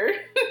later,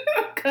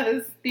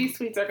 because these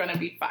tweets are going to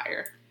be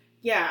fire.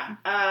 Yeah,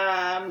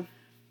 I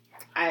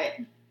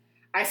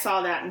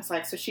saw that and it's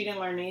like, so she didn't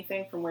learn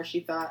anything from where she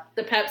thought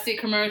the Pepsi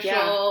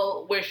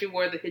commercial where she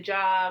wore the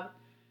hijab.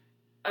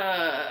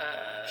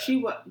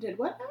 She did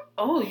what now?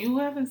 Oh, you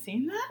haven't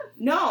seen that?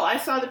 No, I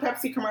saw the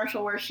Pepsi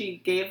commercial where she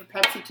gave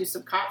Pepsi to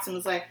some cops and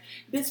was like,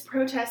 "This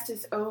protest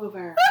is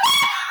over."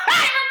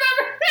 I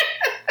remember.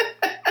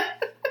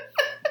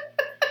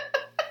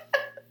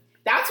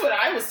 That's what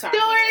I was talking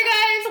about. Don't worry, about.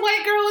 guys.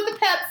 White girl with the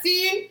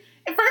Pepsi.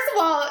 And first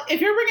of all, if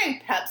you're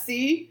bringing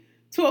Pepsi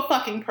to a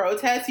fucking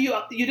protest,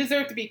 you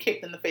deserve to be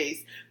kicked in the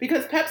face,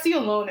 because Pepsi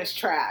alone is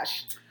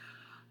trash.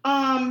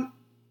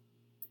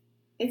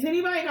 Is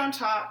anybody gonna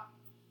talk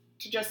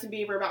to Justin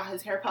Bieber about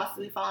his hair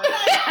possibly falling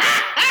out?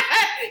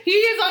 He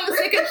is on the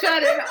sick and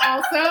shut in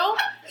also,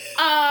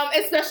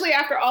 especially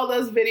after all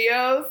those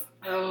videos.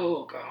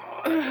 Oh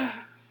god.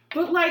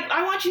 But like,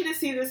 I want you to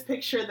see this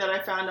picture that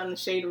I found on the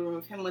Shade Room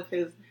of him with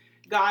his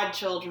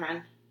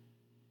godchildren.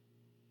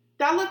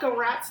 That look a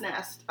rat's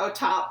nest on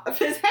top of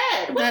his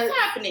head. What's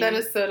happening? That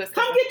is so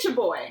disgusting. Come get your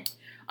boy.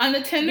 On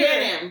the Tinder,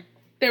 get him.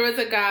 There was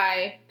a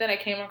guy that I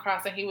came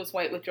across and he was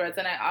white with dreads,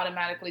 and I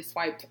automatically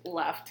swiped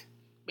left,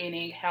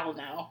 meaning hell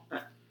no.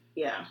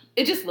 Yeah.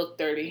 It just looked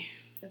dirty.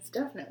 It's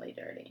definitely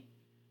dirty.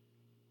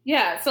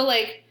 Yeah, so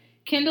like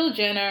Kendall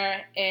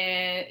Jenner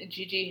and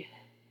Gigi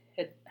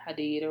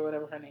Hadid or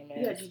whatever her name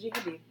is. Yeah, Gigi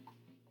Hadid.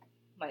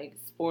 like,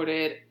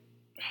 sported.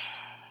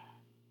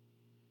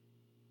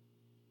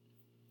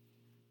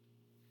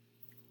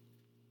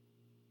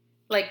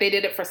 Like, they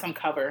did it for some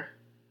cover.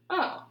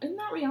 Oh, isn't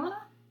that Rihanna?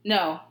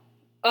 No.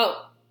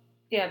 Oh,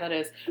 yeah, that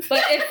is.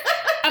 But it's,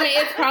 I mean,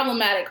 it's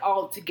problematic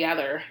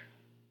altogether.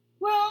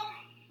 Well,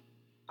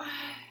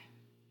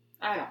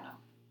 I don't know.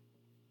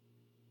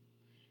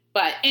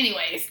 But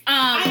anyways,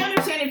 I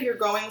understand if you're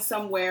going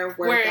somewhere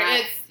where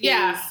that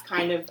is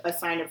kind of a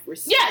sign of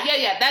respect.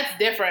 Yeah, that's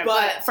different.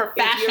 But for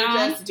fashion, if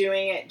you're just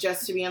doing it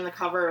just to be on the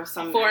cover of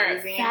some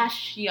magazine,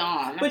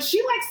 fashion. But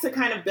she likes to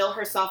kind of bill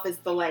herself as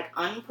the like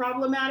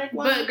unproblematic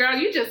one. But girl,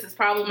 you just as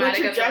problematic.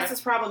 But you're just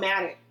as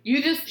problematic.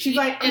 She's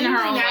like in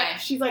her own way.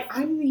 She's like,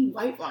 I'm the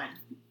white one,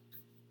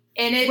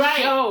 and it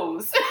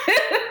shows.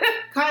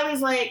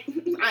 Kylie's like,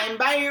 I'm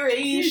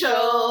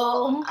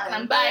biracial.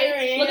 I'm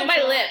biracial. Look at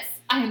my lips.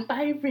 I'm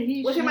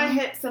biracial. Look at my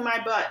hips and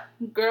my butt.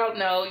 Girl,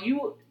 no,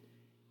 you...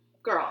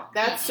 Girl,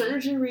 that's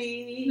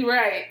surgery.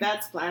 Right.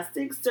 That's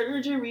plastic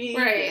surgery.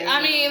 Right.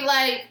 I mean,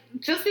 like,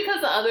 just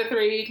because the other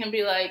three can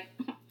be like,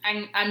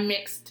 I'm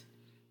mixed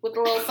with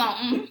a little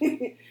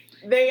something.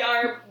 They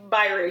are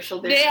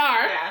biracial. They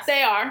are. Yes.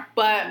 They are.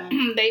 But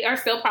they are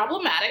still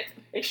problematic.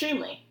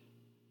 Extremely.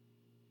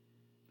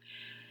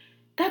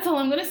 That's all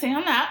I'm going to say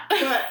on that.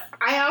 But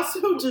I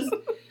also just...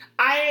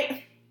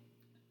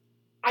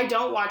 I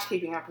don't watch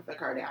Keeping Up with the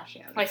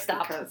Kardashians. I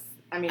stopped. Because,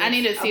 I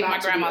need to see if my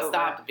grandma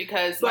stopped.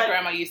 Because my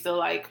grandma used to,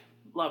 like,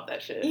 love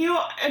that shit. You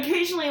know,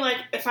 occasionally, like,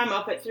 if I'm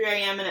up at 3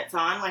 a.m. and it's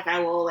on, like, I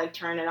will, like,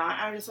 turn it on.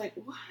 I'm just like,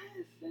 what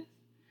is this?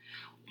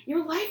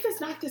 Your life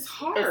is not this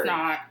hard. It's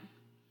not.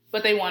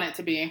 But they want it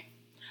to be.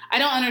 I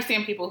don't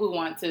understand people who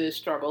want to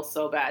struggle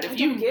so bad. If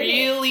you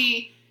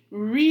really,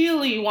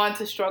 really want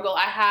to struggle,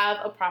 I have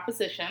a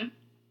proposition.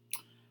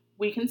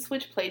 We can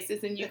switch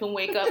places and you can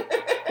wake up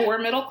poor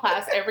middle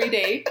class every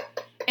day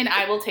and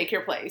I will take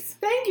your place.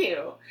 Thank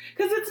you.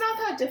 Because it's not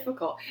that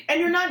difficult. And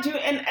you're not doing,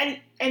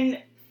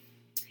 and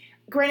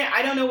granted,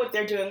 I don't know what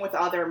they're doing with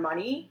all their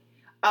money,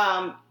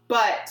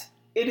 but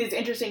it is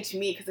interesting to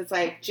me because it's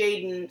like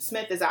Jaden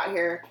Smith is out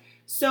here.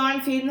 So I'm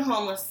feeding the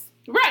homeless.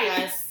 Right.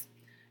 Yes.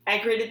 I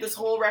created this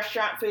whole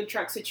restaurant food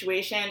truck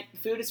situation.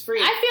 Food is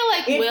free.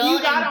 I feel like if you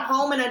got a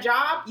home and a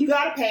job, you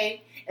got to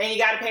pay. And you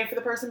got to pay for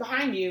the person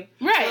behind you.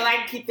 Right. So that I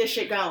can keep this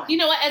shit going. You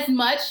know what? As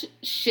much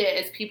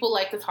shit as people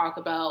like to talk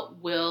about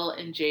Will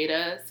and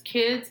Jada's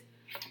kids.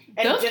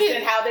 And those kids,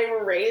 and how they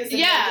were raised.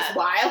 And they're just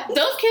wild.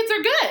 Those kids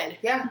are good.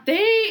 Yeah.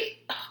 They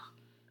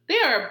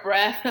are a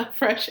breath of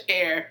fresh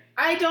air.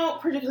 I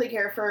don't particularly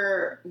care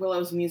for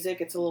Willow's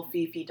music. It's a little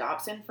Fifi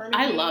Dobson for me.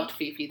 I loved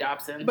Fifi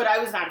Dobson. But I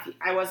wasn't a Fifi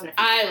Dobson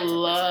I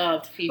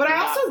loved Fifi Dobson. But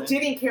I also Dobson.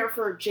 didn't care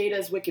for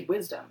Jada's Wicked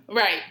Wisdom.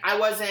 Right. I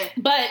wasn't.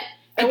 But...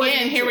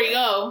 Again, here we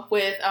go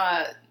with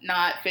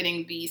not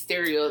fitting the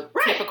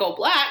stereotypical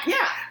black.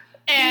 Yeah.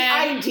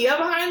 And the idea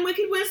behind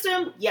Wicked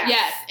Wisdom, yes.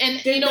 Yes.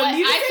 And you know what?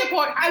 Music, I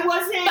support... I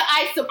wasn't... But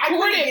I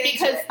support it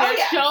because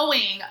they're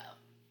showing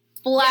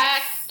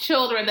black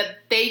children that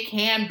they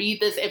can be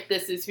this if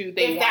this is who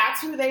they want. If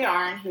that's who they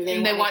are and who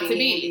they want to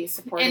be.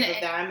 Supportive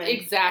of them. And,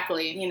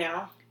 exactly. You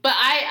know. But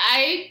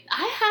I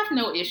have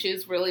no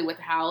issues really with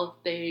how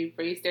they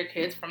raise their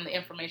kids from the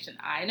information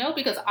I know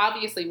because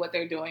obviously what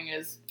they're doing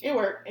is... It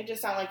worked. It just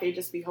sounds like they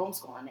just be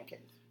homeschooling their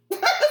kids.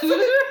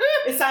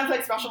 It sounds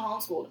like special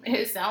homeschool to me.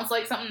 It sounds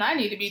like something I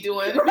need to be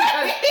doing.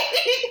 Right?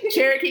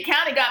 Cherokee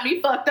County got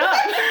me fucked up.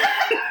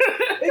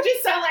 It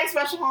just sounds like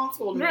special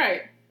homeschool to me.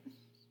 Right.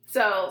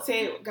 So...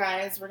 Say,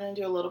 guys, we're going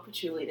to do a little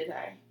patchouli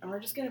today. And we're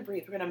just going to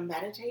breathe. We're going to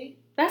meditate.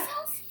 That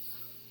sounds...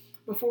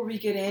 Before we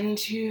get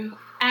into...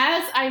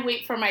 As I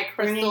wait for my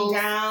crystals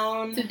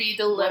to be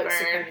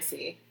delivered.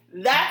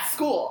 That's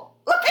school.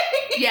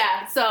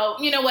 Yeah, so,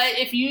 you know what?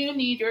 If you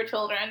need your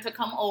children to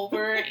come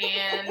over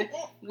and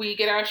we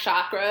get our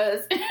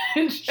chakras.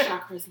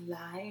 Chakras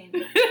line.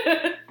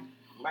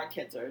 My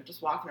kids are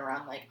just walking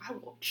around like, I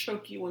will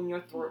choke you in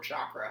your throat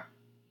chakra.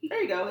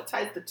 There you go. It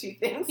ties the two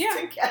things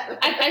together.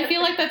 I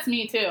feel like that's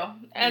me, too.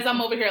 As I'm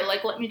over here,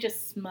 like, let me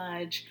just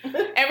smudge.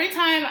 Every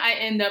time I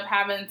end up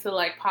having to,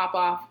 like, pop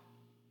off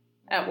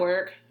at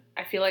work,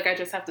 I feel like I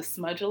just have to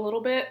smudge a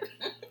little bit.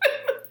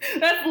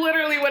 That's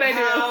literally what I do.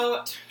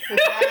 Out.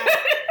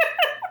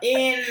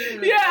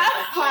 In. Yeah.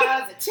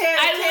 Positivity.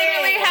 I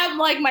literally have,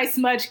 like, my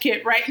smudge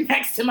kit right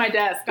next to my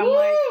desk. I'm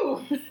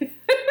like...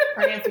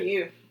 Praying for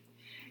you.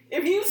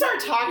 If you start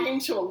talking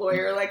to a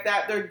lawyer like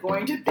that, they're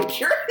going to think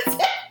you're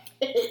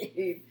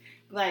insane.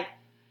 Like,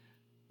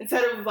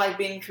 instead of, like,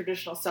 being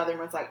traditional Southern,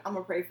 where it's like, I'm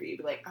going to pray for you.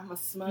 Be like, I'm going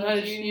to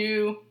smudge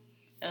you.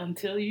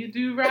 Until you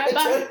do right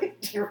by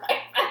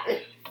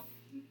it.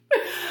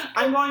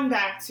 I'm going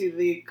back to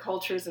the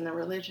cultures and the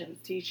religions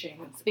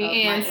teachings of my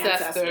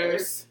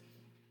ancestors.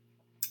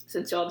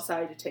 Since y'all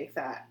decided to take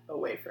that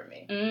away from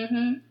me.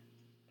 Mm-hmm.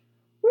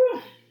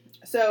 Whew.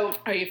 So,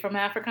 are you from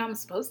Africa? I'm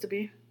supposed to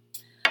be.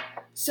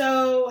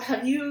 So,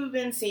 have you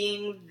been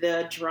seeing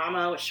the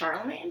drama with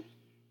Charlemagne?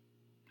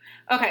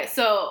 Okay,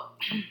 so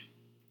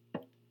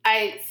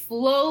I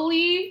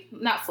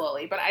not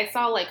slowly, but I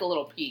saw like a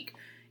little peek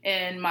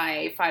in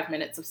my 5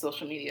 minutes of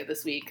social media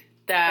this week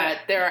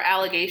that there are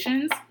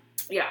allegations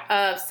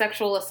of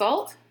sexual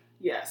assault.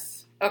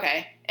 Yes.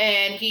 Okay.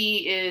 And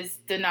he is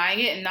denying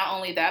it, and not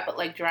only that, but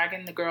like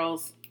dragging the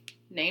girl's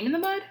name in the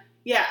mud?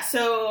 Yeah,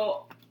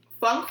 so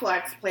Funk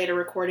Flex played a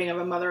recording of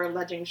a mother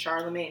alleging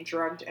Charlemagne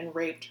drugged and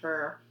raped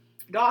her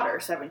daughter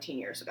 17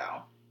 years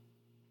ago.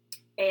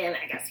 And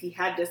I guess he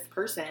had this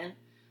person,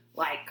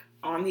 like,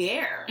 on the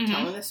air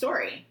telling the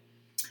story.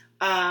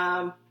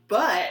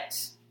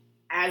 But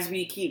as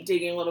we keep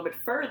digging a little bit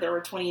further,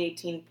 a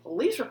 2018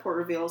 police report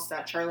reveals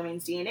that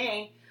Charlemagne's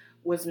DNA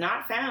was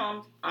not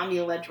found on the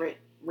alleged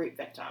rape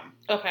victim.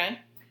 Okay.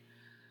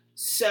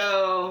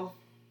 So,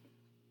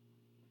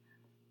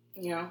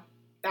 you know,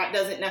 that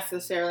doesn't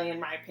necessarily, in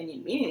my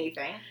opinion, mean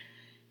anything.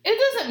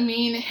 It doesn't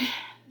mean...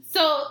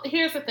 So,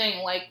 here's the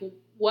thing. Like,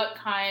 what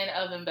kind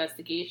of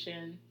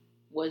investigation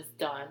was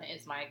done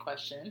is my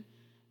question.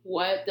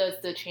 What does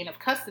the chain of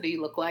custody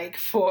look like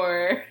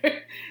for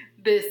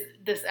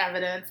this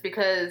evidence?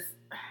 Because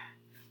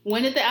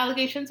when did the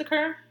allegations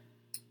occur?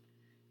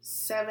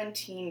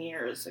 17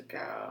 years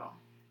ago.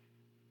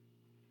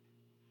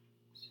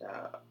 So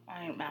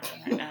I ain't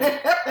mapping right now.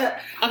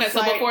 Okay, so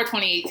like, before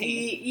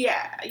 2018.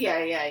 Yeah.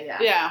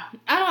 Yeah.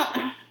 I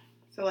don't...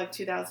 So like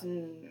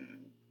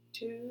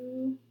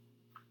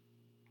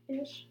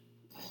 2002-ish?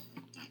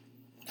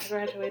 I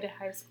graduated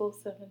high school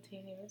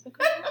 17 years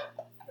ago.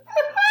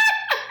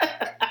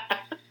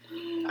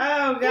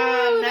 Oh,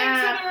 God,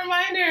 thanks for the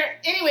reminder.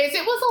 Anyways,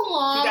 it was a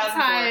long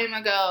time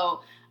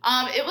ago.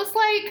 It was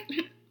like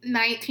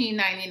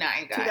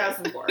 1999, guys.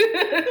 2004.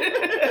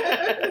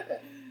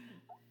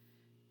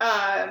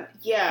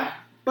 Yeah.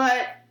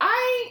 But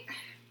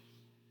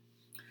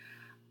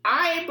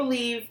I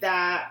believe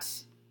that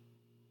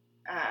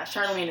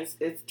Charlemagne is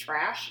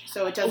trash,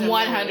 so it doesn't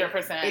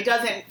 100%. It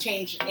doesn't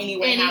change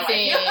anything how I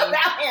feel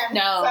about him.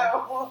 No,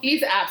 so,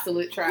 he's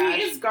absolute trash.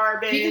 He is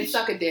garbage. He can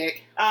suck a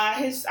dick.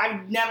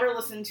 I've never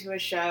listened to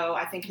his show.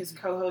 I think his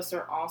co-hosts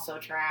are also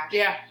trash.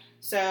 Yeah.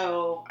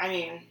 So I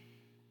mean,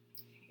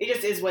 it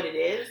just is what it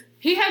is.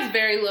 He has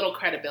very little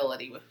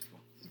credibility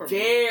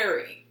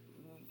very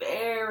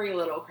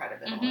little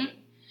credibility.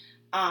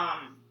 Mm-hmm.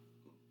 I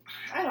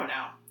don't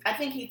know. I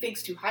think he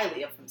thinks too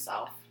highly of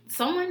himself.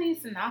 Someone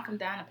needs to knock him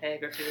down a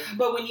peg or two.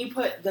 But when you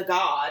put the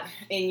God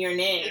in your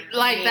name,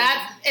 like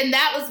that, and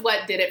that was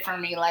what did it for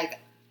me. Like,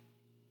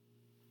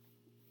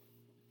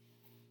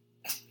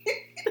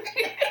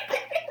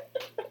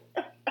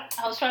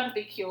 I was trying to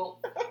be cute.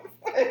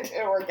 It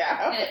didn't work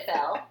out. And it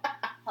fell.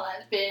 Hold on,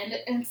 bend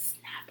and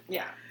snap.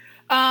 Yeah.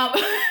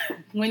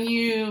 When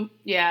you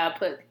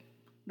put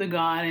the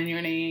God in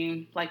your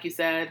name, like you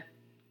said,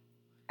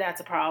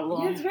 that's a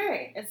problem. Yeah, it's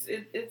very. It's.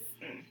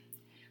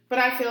 But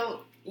I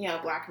feel.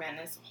 Black men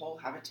as a whole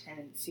have a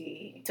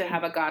tendency to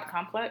have a God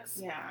complex.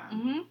 Yeah,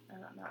 mm-hmm.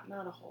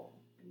 Not a whole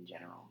in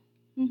general.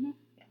 Mm-hmm.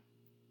 Yeah,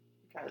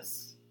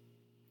 because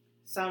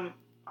some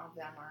of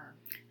them are,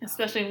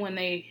 especially when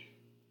they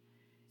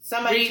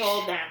somebody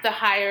told them the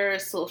higher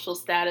social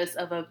status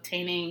of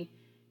obtaining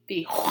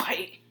the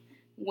white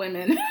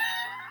women.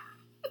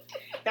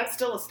 That's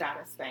still a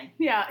status thing.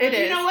 Yeah, it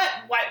is. You know what?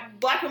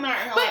 Black women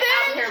aren't out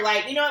here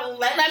like,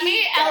 let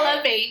me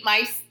elevate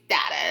my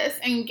status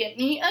and get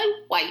me a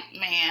white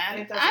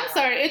man. I'm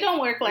sorry, it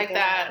don't work like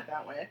that. Work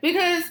that way.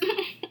 Because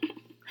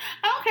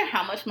I don't care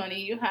how much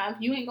money you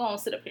have, you ain't gonna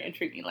sit up here and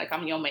treat me like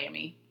I'm your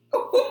mammy.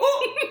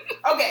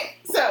 Okay,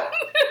 so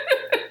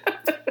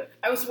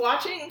I was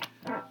watching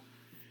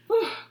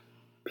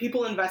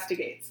People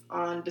Investigates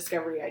on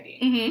Discovery ID.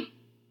 Mm-hmm.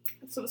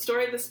 So the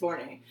story this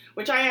morning,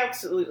 which I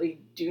absolutely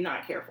do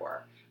not care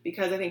for,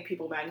 because I think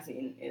People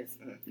Magazine is...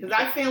 Because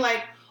I feel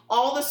like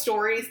all the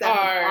stories that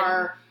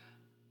are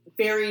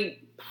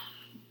very...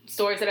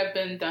 Stories that have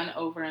been done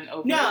over and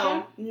over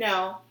again?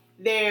 No.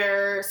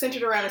 They're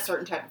centered around a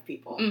certain type of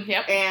people.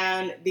 Yep.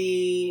 And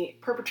the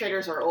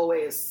perpetrators are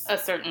always... a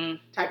certain...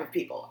 type of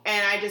people.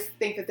 And I just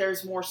think that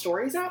there's more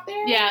stories out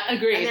there. Yeah,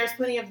 agreed. And there's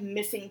plenty of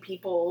missing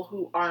people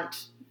who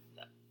aren't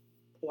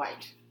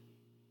white.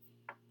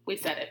 We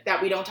said it.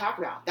 That we don't talk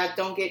about. That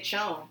don't get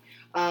shown.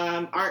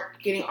 Aren't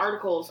getting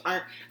articles.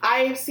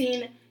 I've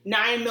seen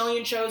 9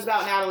 million shows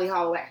about Natalie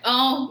Holloway.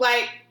 Oh.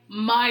 Like...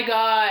 My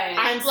God.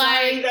 I'm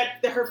sorry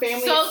that her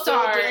family is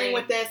still dealing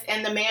with this,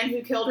 and the man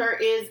who killed her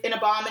is an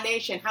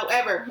abomination.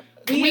 However,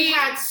 we've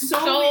had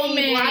so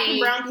many black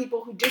and brown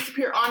people who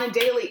disappear on a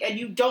daily, and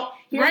you don't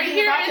hear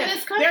anything about them.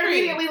 This country. They're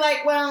immediately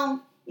like,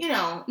 well,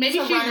 maybe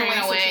she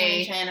ran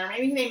away, or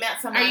maybe they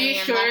met somebody. Are you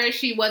sure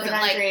she wasn't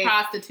like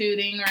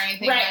prostituting or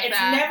anything like that? Right, it's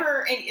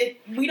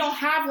never. We don't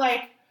have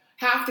like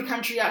half the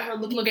country out here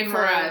looking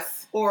for us.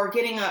 Or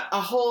getting a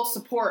whole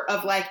support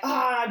of like,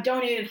 I've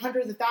donated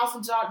hundreds of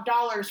thousands of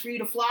dollars for you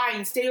to fly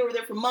and stay over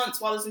there for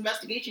months while this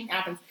investigation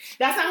happens.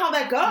 That's not how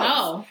that goes.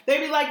 No.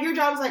 They'd be like, your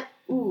job is like,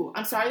 ooh,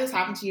 I'm sorry this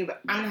happened to you,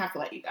 but I'm going to have to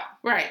let you go.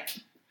 Right.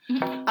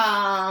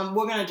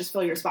 We're going to just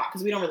fill your spot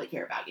because we don't really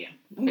care about you.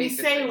 We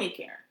say we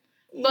care.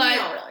 But we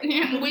don't really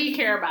care. We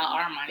care about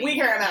our money. We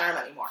care about our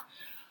money more.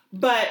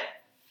 But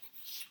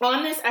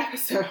on this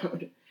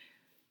episode,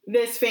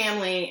 this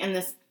family in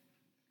this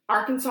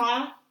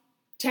Arkansas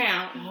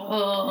town.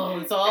 Oh,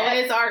 it's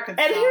always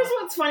Arkansas. And here's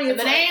what's funny. If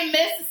it ain't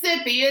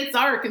Mississippi, it's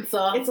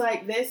Arkansas. It's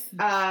like this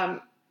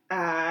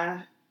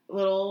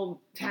little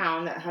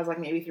town that has like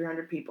maybe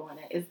 300 people in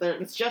it.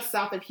 It's just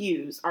south of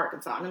Hughes,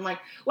 Arkansas. And I'm like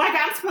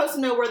I'm supposed to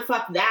know where the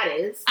fuck that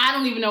is. I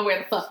don't even know where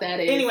the fuck that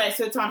is. Anyway,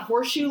 so it's on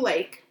Horseshoe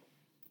Lake.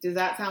 Does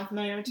that sound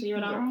familiar to you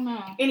at all? I don't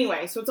know.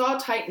 Anyway, so it's all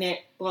tight-knit,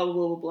 blah, blah,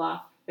 blah, blah,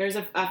 blah. There's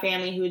a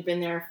family who had been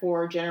there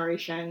for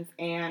generations,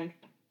 and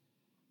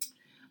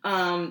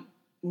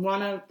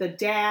the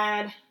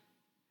dad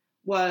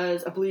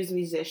was a blues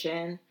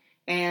musician,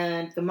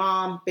 and the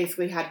mom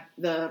basically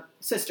the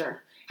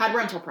sister had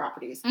rental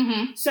properties.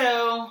 Mm-hmm.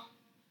 So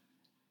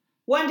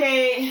one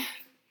day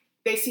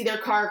they see their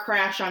car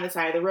crash on the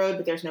side of the road,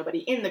 but there's nobody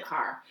in the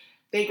car.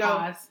 They go...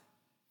 Pause.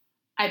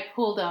 I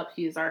pulled up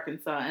Hughes,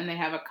 Arkansas, and they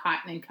have a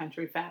cotton and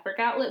country fabric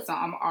outlet, so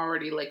I'm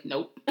already like,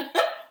 nope. Go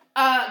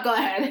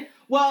ahead.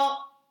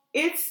 Well,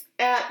 it's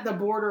at the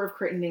border of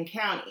Crittenden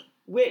County,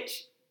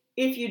 which,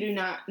 if you do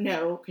not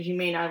know, because you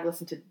may not have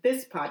listened to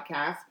this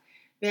podcast,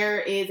 there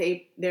is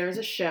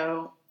a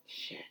show.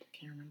 Shit, I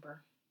can't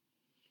remember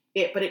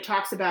it, but it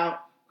talks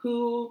about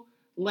who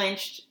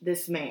lynched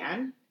this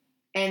man,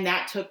 and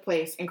that took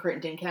place in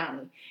Crittenden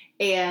County,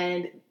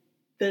 and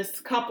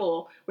this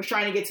couple was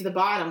trying to get to the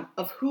bottom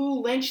of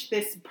who lynched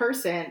this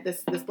person,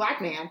 this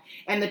black man,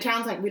 and the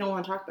town's like, we don't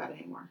want to talk about it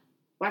anymore.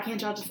 Why can't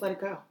y'all just let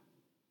it go?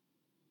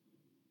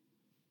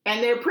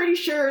 And they're pretty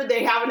sure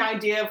they have an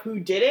idea of who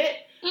did it,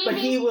 but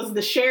he was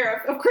the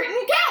sheriff of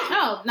Crittenden County.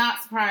 Oh,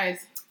 not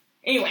surprised.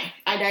 Anyway,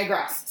 I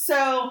digress.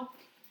 So,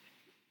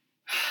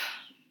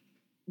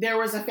 there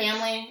was a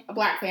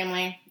black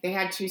family. They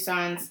had 2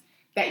 sons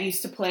that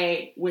used to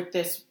play with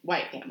this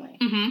white family.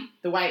 Mm-hmm.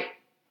 The white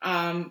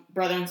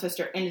brother and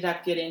sister ended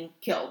up getting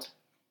killed.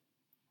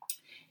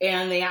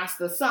 And they asked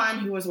the son,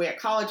 who was away at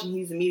college, and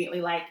he's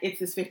immediately like, it's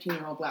this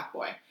 15-year-old black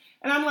boy.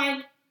 And I'm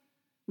like,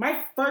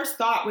 my first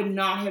thought would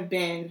not have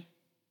been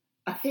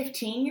a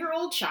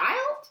 15-year-old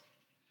child?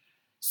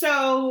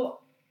 So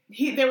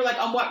they were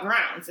like, on what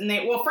grounds? And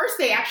first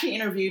they actually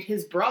interviewed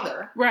his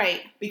brother.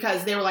 Right.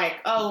 Because they were like,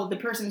 oh, the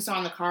person who saw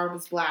in the car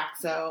was black,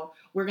 so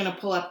we're going to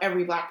pull up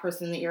every black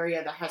person in the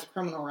area that has a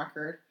criminal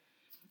record.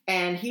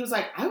 And he was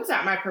like, I was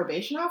at my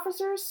probation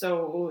officer,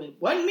 so it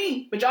wasn't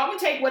me. But y'all can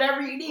take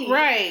whatever you need.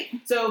 Right.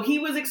 So he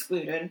was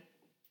excluded.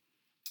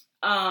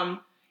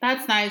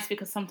 That's nice,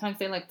 because sometimes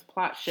they like to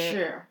plot shit.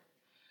 Sure.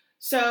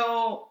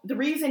 So the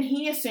reason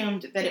he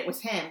assumed that it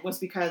was him was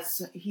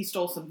because he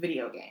stole some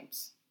video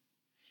games.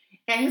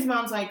 And his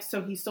mom's like,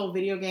 so he stole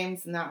video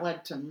games and that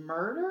led to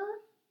murder?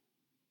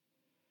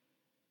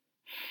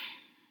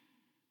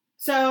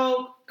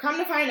 So come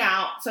to find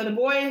out, so the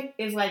boy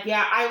is like,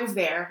 yeah, I was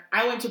there.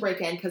 I went to break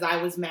in because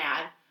I was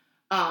mad.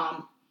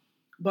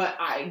 But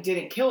I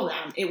didn't kill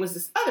them. It was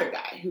this other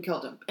guy who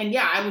killed him. And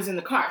yeah, I was in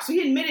the car. So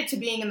he admitted to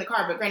being in the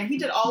car. But granted, he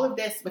did all of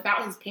this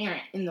without his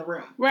parent in the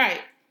room.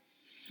 Right.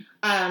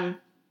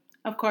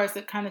 Of course,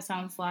 it kind of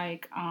sounds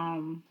like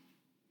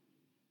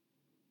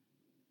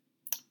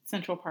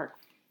Central Park.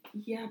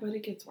 Yeah, but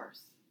it gets worse.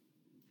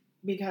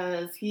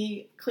 Because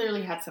he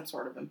clearly had some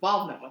sort of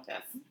involvement with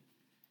this.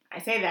 I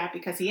say that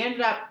because he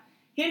ended up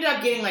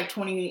getting like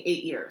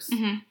 28 years.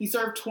 Mm-hmm. He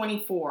served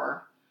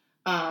 24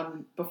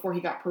 before he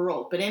got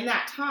paroled. But in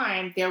that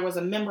time, there was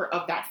a member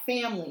of that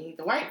family,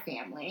 the white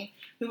family,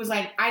 who was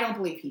like, I don't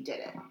believe he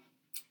did it.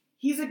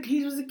 He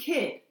was a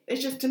kid.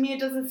 It's just, to me, it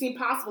doesn't seem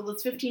possible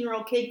this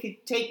 15-year-old kid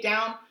could take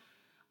down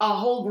a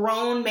whole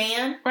grown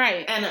man,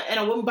 right, and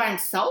a woman by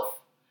himself.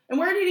 And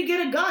where did he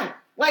get a gun?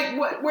 Like,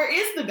 where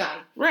is the gun?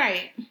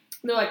 Right.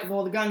 They're like,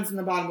 well, the gun's in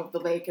the bottom of the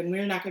lake, and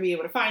we're not going to be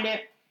able to find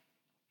it.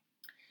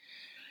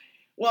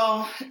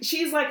 Well,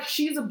 she's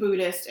a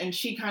Buddhist, and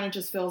she kind of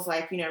just feels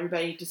like,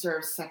 everybody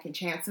deserves a second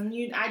chance, and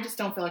I just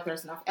don't feel like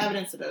there's enough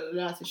evidence of it.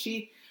 So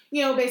she,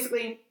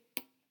 basically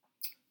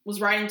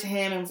was writing to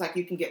him and was like,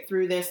 you can get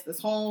through this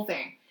whole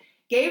thing.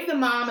 Gave the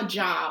mom a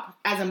job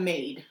as a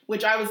maid,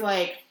 which I was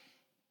like,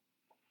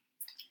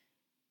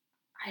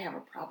 I have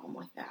a problem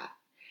with that.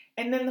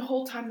 And then the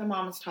whole time the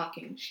mom was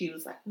talking, she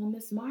was like, well,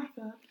 Miss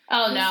Martha.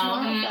 Oh,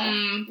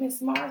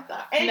 Miss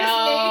Martha. And it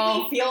just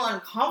made me feel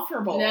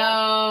uncomfortable.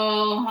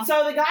 No.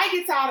 So the guy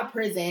gets out of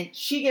prison.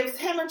 She gives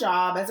him a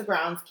job as a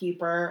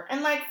groundskeeper.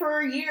 And for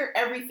a year,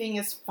 everything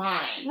is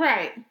fine.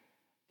 Right.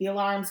 The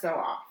alarms go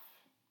off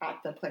at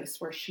the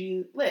place where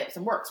she lives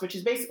and works, which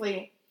is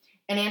basically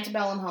an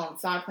antebellum home.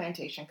 It's not a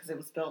plantation because it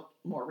was built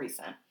more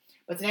recent.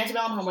 But it's an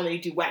antebellum home where they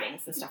do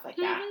weddings and stuff like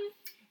that.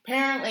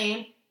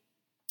 Apparently,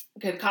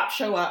 the cops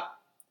show up.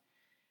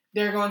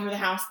 They're going through the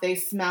house. They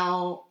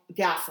smell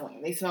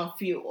gasoline. They smell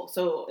fuel.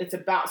 So it's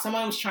about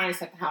someone was trying to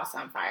set the house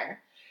on fire.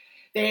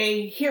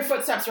 They hear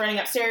footsteps running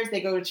upstairs.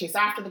 They go to chase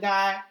after the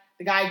guy.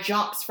 The guy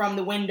jumps from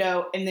the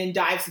window and then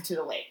dives into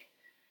the lake.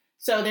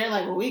 So they're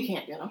like, well, we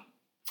can't get him.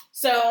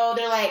 So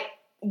they're like,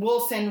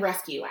 we'll send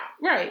rescue out.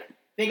 Right.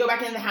 They go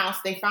back in the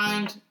house. They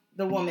find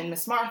the woman,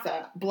 Miss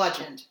Martha,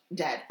 bludgeoned,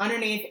 dead,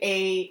 underneath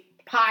a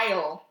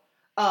pile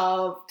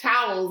of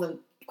towels and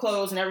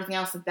clothes and everything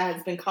else that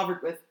has been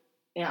covered with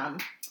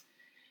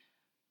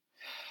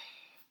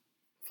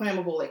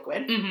flammable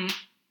liquid. Mm-hmm.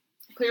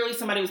 Clearly,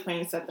 somebody was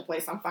planning to set the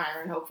place on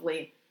fire and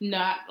hopefully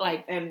not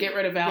like get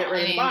rid of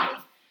the body.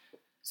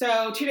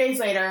 So 2 days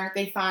later,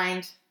 they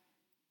find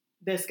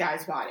this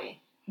guy's body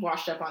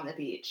washed up on the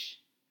beach.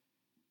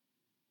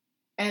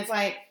 And it's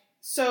like,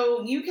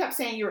 so you kept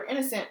saying you were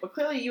innocent, but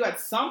clearly you had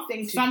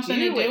something to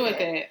do with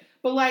it.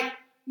 But like,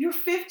 you're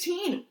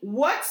 15.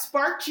 What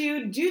sparked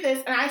you to do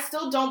this? And I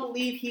still don't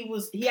believe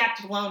he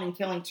acted alone in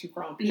killing 2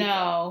 grown people.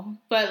 No,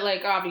 but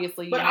like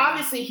obviously. But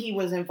obviously he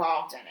was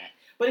involved in it.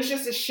 But it's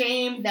just a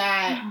shame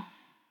that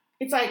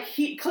it's like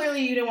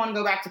clearly you didn't want to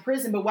go back to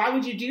prison. But why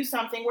would you do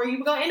something where you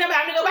were going to end up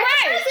having to go back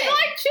to prison?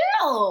 Like,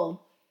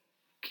 chill.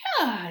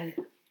 God.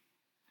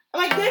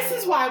 Like, this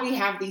is why we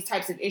have these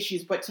types of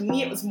issues. But to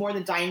me, it was more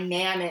the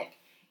dynamic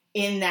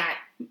in that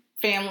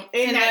family,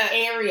 in that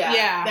area.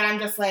 Yeah. That I'm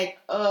just like,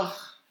 ugh.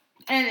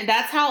 And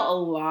that's how a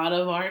lot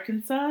of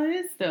Arkansas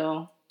is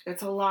still.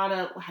 It's a lot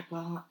of, like,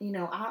 well, you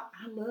know, I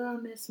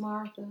love Miss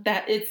Martha.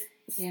 That it's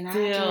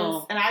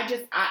still.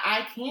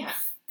 I can't.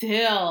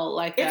 Still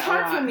like that. It's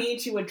hard for me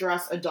to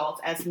address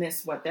adults as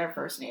Miss what their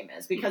first name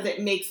is because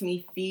it makes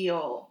me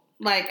feel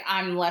like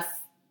I'm less,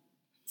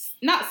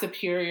 not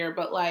superior,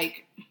 but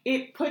like.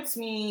 It puts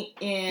me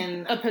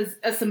in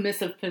a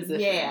submissive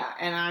position. Yeah,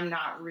 and I'm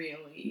not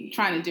really.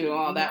 Trying to do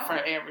all that for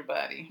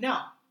everybody. No.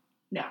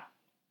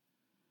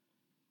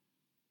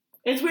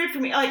 It's weird for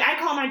me. Like, I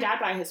call my dad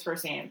by his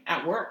first name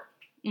at work.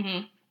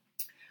 Mm-hmm.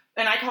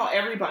 And I call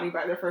everybody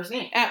by their first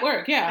name. At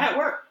work, yeah. At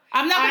work.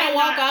 I'm not going to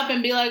walk up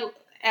and be like,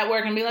 at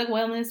work, and be like,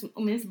 well, Miss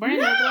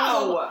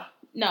Brenda.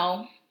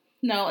 No.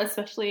 No,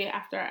 especially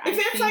after if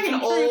it's like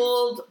an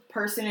old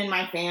person in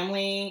my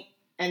family,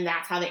 and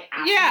that's how they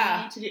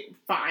ask me to do,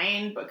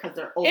 fine, because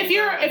they're older. If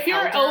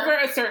you're over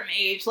a certain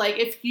age, like,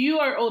 if you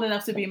are old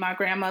enough to be my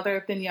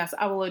grandmother, then yes,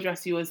 I will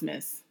address you as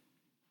Miss.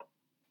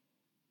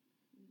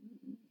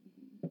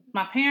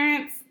 My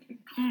parents,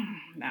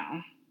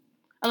 no.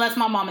 Unless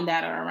my mom and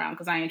dad are around,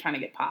 because I ain't trying to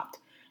get popped.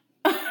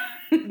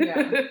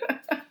 Yeah.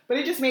 But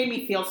it just made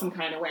me feel some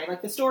kind of way.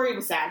 Like, the story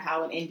was sad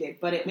how it ended,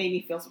 but it made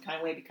me feel some kind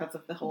of way because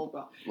of the whole,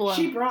 well,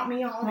 she brought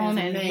me on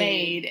as a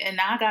maid. And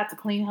I got to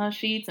clean her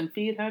sheets and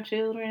feed her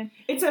children.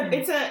 It's a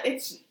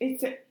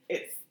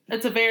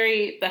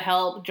very the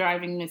help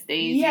driving Miss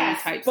Daisy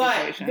type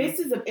situation. But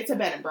it's a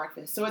bed and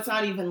breakfast, so it's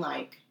not even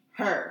like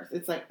hers.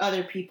 It's like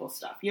other people's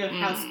stuff. You're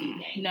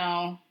housekeeping.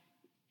 No.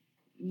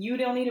 You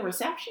don't need a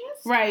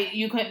receptionist? Right.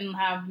 You couldn't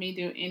have me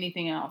do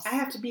anything else. I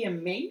have to be a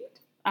maid?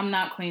 I'm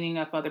not cleaning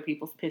up other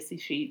people's pissy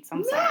sheets.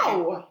 I'm sorry.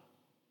 No!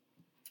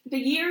 The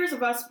years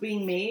of us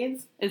being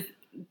maids is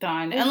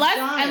done. Unless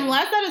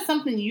that is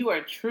something you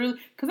are true.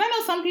 Because I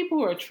know some people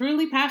who are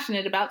truly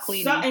passionate about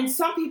cleaning. And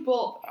some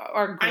people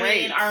are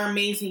great. Are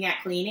amazing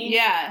at cleaning.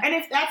 Yeah. And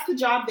if that's the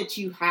job that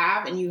you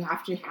have and you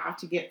have to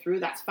get through,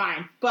 that's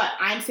fine. But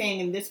I'm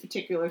saying in this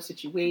particular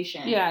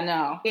situation,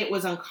 it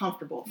was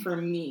uncomfortable for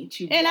me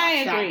to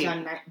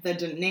watch the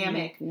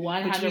dynamic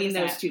 100%. Between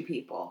those two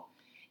people.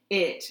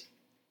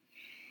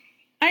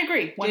 I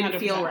agree. 100%. Didn't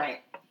feel right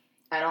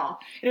at all.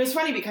 And it was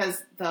funny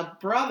because the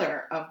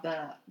brother of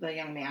the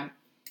young man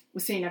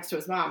was sitting next to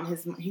his mom.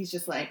 He's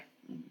just like,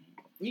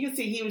 you can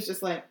see he was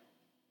just like,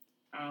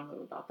 I don't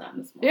know about that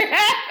this morning.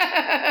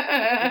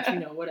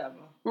 But, whatever.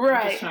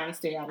 Right. I'm just trying to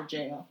stay out of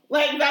jail.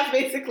 Like, that's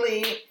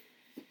basically,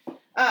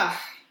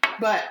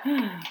 but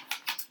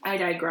I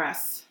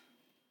digress.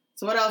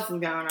 So what else is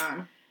going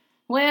on?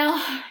 Well,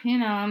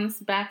 I'm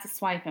just back to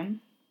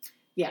swiping.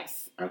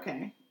 Yes.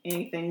 Okay.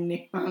 Anything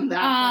new on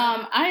that?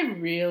 I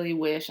really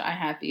wish I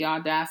had the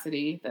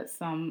audacity that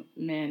some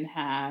men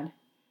had.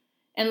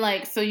 And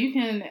like, so you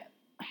can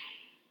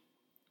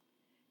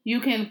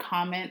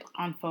comment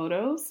on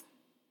photos.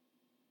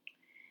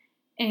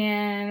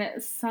 And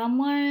this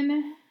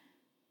man.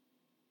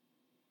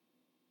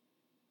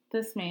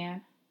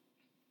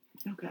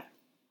 Okay.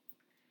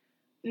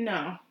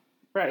 No.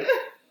 Right.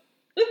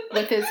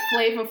 With his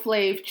Flavor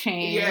Flav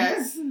chain.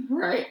 Yes,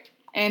 right.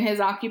 And his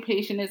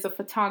occupation is a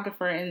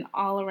photographer and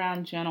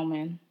all-around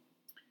gentleman.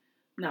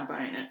 Not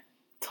buying it.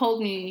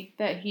 Told me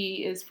that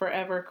he is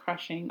forever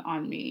crushing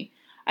on me.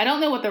 I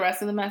don't know what the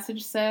rest of the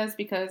message says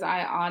because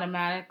I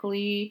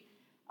automatically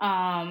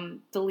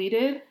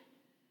deleted.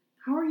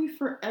 How are you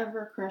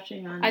forever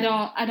crushing on me?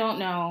 I don't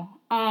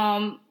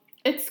know.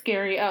 It's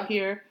scary out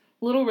here.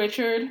 Little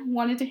Richard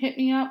wanted to hit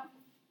me up.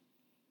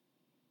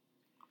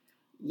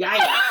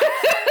 Yikes.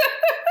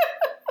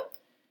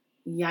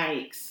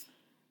 Yikes.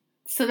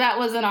 So that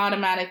was an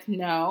automatic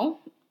no.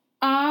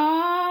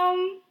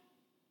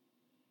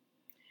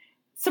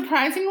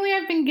 Surprisingly,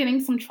 I've been getting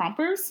some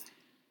Trumpers.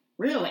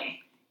 Really?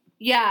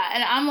 Yeah,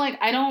 and I'm like,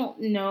 I don't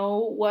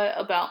know what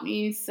about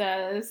me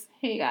says,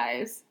 hey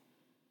guys,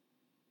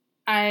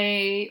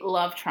 I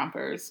love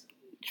Trumpers.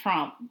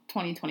 Trump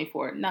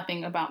 2024.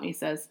 Nothing about me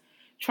says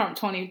Trump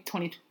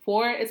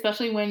 2024,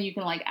 especially when you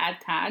can like add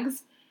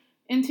tags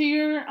into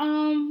your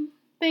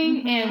thing.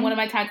 Mm-hmm. And one of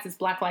my tags is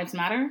Black Lives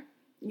Matter.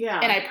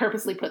 Yeah. And I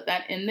purposely put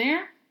that in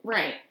there.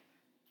 Right.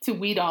 To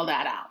weed all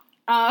that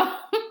out.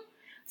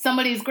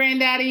 Somebody's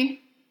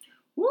granddaddy.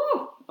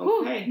 Woo.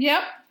 Okay.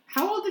 Yep.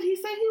 How old did he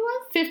say he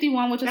was?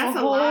 51, which is That's a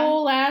a lie.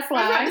 whole ass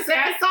lie. I was about to say,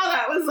 I saw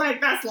that. I was like,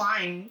 that's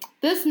lying.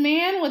 This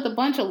man with a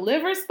bunch of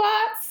liver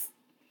spots,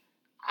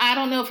 I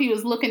don't know if he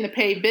was looking to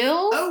pay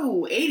bills.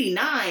 Oh,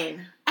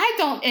 89.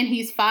 And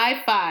he's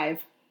 5'5".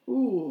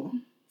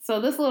 Ooh.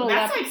 So this little...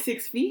 That's like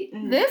 6 feet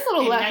in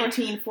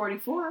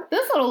 1944.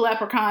 This little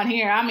leprechaun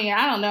here, I mean,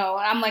 I don't know.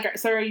 I'm like,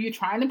 sir, are you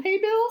trying to pay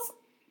bills?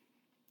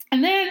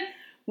 And then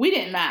we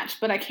didn't match,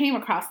 but I came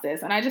across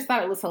this and I just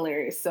thought it was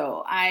hilarious.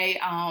 So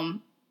I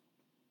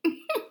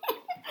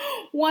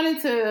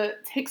wanted to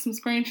take some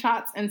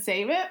screenshots and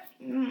save it.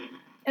 Mm.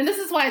 And this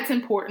is why it's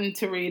important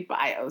to read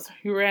bios.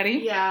 You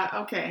ready? Yeah,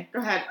 okay. Go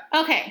ahead.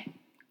 Okay.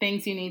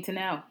 Things you need to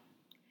know.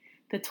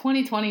 The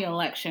 2020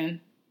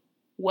 election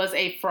was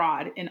a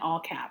fraud in all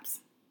caps.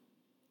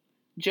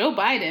 Joe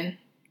Biden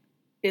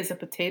is a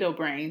potato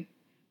brain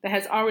that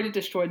has already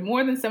destroyed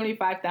more than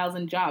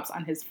 75,000 jobs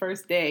on his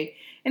first day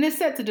and is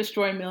set to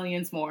destroy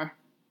millions more.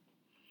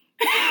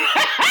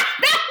 that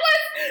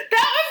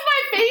was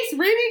my face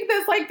reading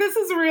this, like, this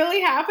is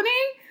really happening.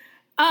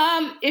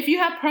 If you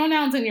have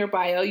pronouns in your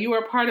bio, you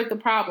are part of the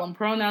problem.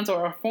 Pronouns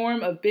are a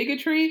form of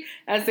bigotry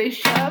as they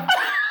shove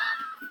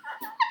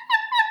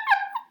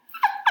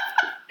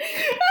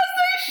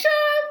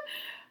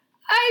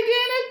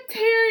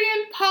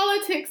identitarian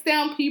politics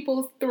down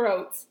people's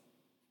throats.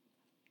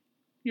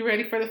 You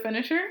ready for the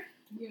finisher?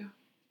 Yeah.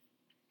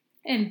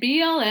 And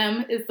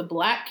BLM is the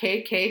Black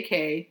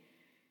KKK.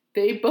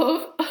 They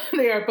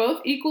are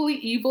both equally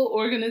evil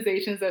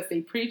organizations as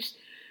they preach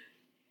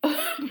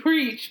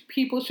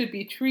people should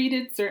be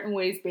treated certain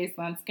ways based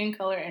on skin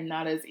color and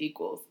not as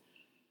equals.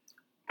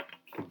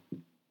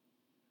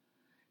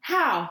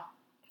 How?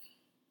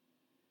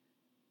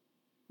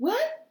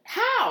 What?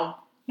 How?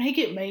 Make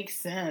it make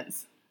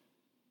sense.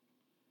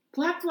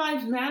 Black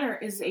Lives Matter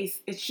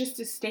it's just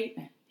a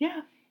statement.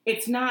 Yeah.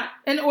 It's not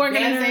an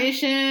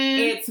organization.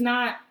 Better. It's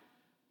not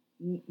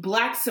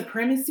black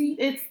supremacy.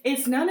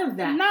 It's none of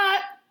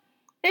that.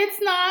 It's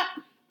not.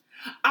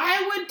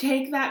 I would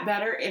take that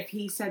better if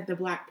he said the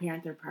Black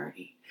Panther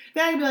Party.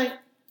 Then I'd be like,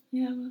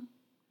 yeah, well.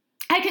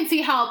 I can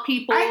see how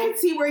people... I can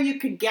see where you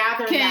could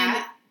gather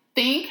that.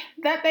 Think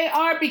that they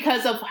are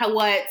because of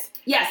what...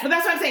 Yes, but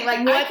that's what I'm saying.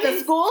 Like what the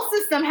school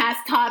system has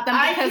taught them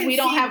because we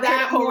don't have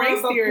critical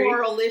race theory.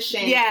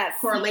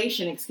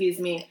 Correlation, excuse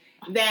me,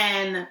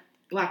 than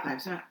Black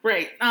Lives Matter.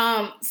 Right.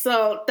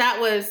 So that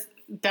was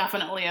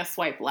definitely a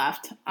swipe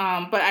left.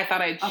 But I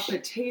thought I'd... A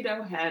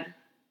potato head.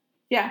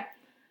 Yeah.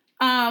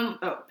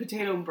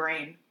 Potato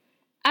brain.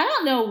 I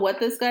don't know what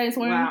this guy's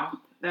wearing. Wow.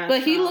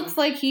 But he looks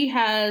like he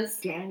has...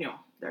 Daniel,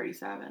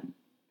 37.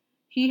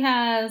 He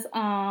has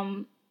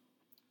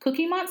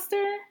Cookie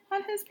Monster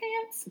on his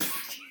pants.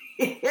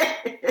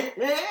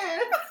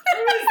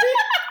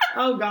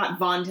 Oh, God,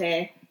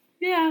 Vontae.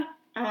 Yeah.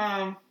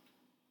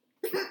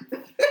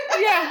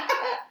 Yeah.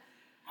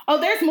 Oh,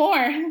 there's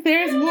more.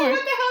 There's more. What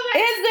the hell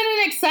it's been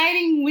an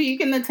exciting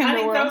week in the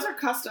Tinder world. I think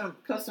those are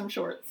custom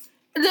shorts.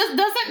 Does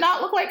it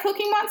not look like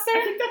Cookie Monster?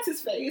 I think that's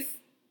his face.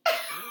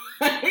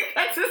 I think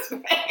that's his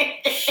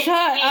face.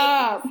 Shut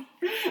up.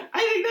 I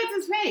think that's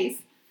his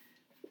face.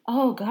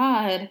 Oh,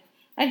 God.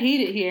 I hate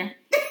it here.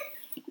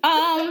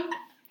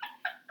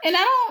 And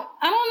I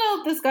don't know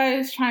if this guy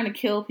is trying to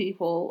kill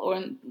people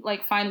or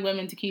like find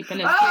women to keep in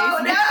his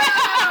basement. No!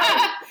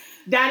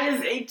 That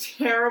is a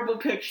terrible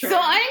picture. So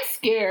I'm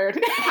scared.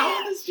 How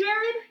old is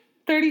Jared?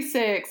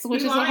 36,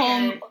 which is a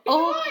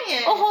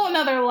whole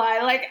another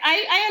lie. Like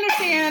I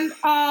understand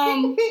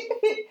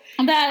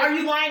that. Are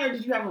you lying or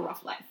did you have a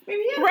rough life?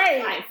 Maybe you had a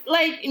rough life.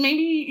 Like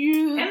maybe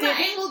you. And the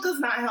angle does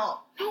not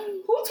help. Who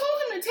told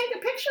him to take a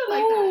picture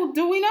like that?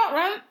 Do we not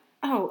run?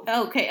 Oh,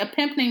 okay. A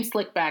pimp named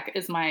Slickback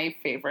is my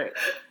favorite.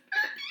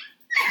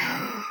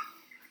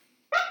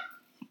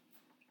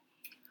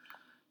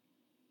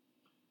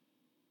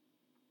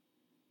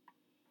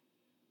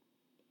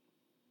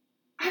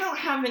 I don't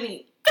have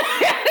any.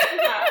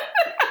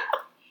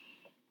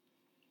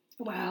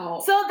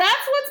 Wow. So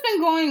that's what's been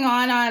going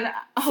on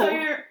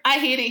I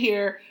Hate It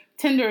Here,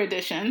 Tinder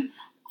edition.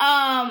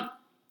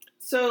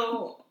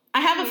 So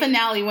I have a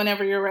finale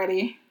whenever you're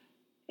ready.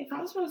 If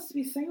I'm supposed to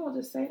be single,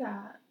 just say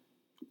that.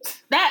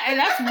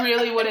 That's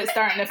really what it's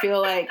starting to feel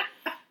like.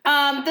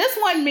 This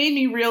one made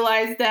me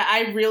realize that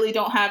I really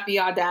don't have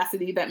the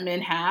audacity that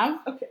men have.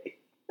 Okay.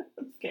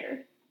 I'm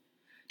scared.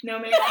 No,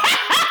 man.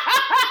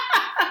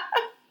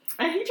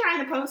 And he trying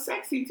to pose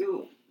sexy,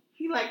 too.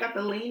 He, got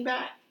the lean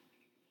back.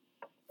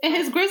 In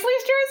his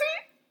Grizzlies jersey?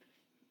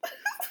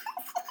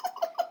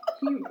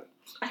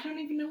 I don't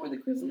even know where the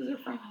Grizzlies are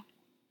from.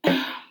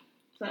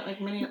 Is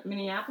that,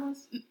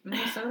 Minneapolis?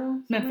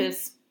 Minnesota?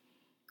 Memphis.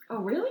 Oh,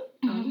 really?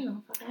 Mm-hmm.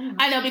 Oh,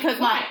 I know because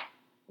Why?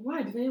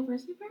 Do they have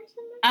Grizzly players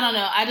in there? I don't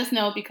know. I just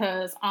know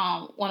because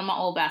one of my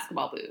old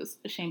basketball boos,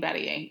 Shane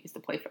Battier, used to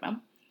play for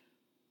them.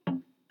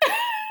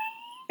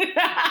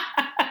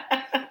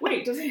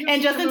 Wait,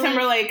 doesn't Justin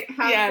Timberlake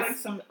have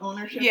some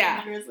ownership in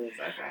the Grizzlies?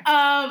 Okay.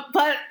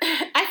 But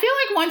I feel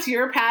like once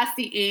you're past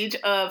the age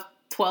of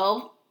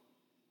 12,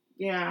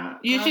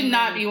 you should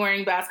not be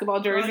wearing basketball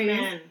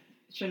jerseys.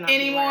 Should not be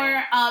anymore.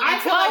 wearing. I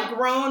feel like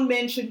grown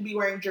men shouldn't be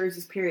wearing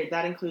jerseys, period.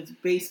 That includes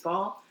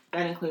baseball.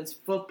 That includes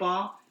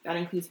football. That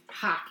includes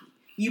hockey.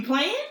 You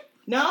playing?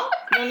 No?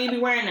 You don't need to be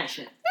wearing that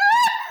shit.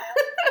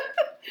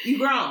 You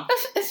grown.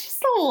 It's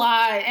just a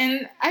lot.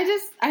 And I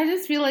just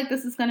feel like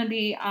this is going to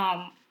be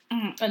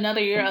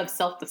another year of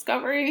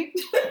self-discovery.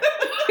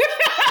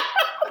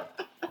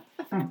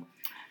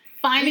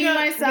 Finding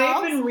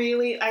myself. They've been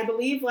really, I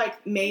believe,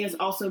 like, May is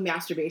also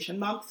masturbation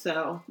month,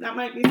 so that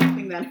might be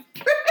something that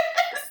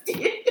interests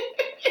you.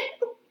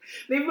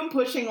 They've been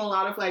pushing a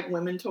lot of, like,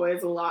 women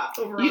toys a lot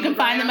over. You can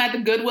find them at the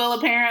Goodwill,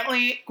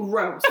 apparently.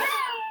 Gross.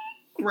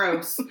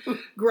 Gross.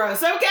 Okay,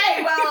 well,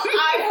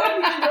 I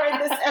hope you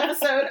enjoyed this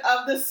episode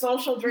of The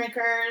Social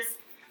Drinkers.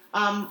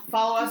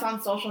 Follow us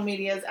on social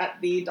medias at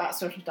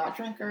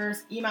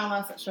the.social.drinkers. Email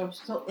us at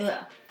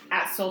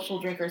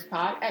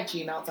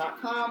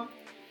socialdrinkerspod@gmail.com.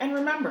 And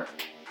remember,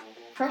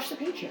 crush the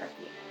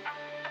patriarchy.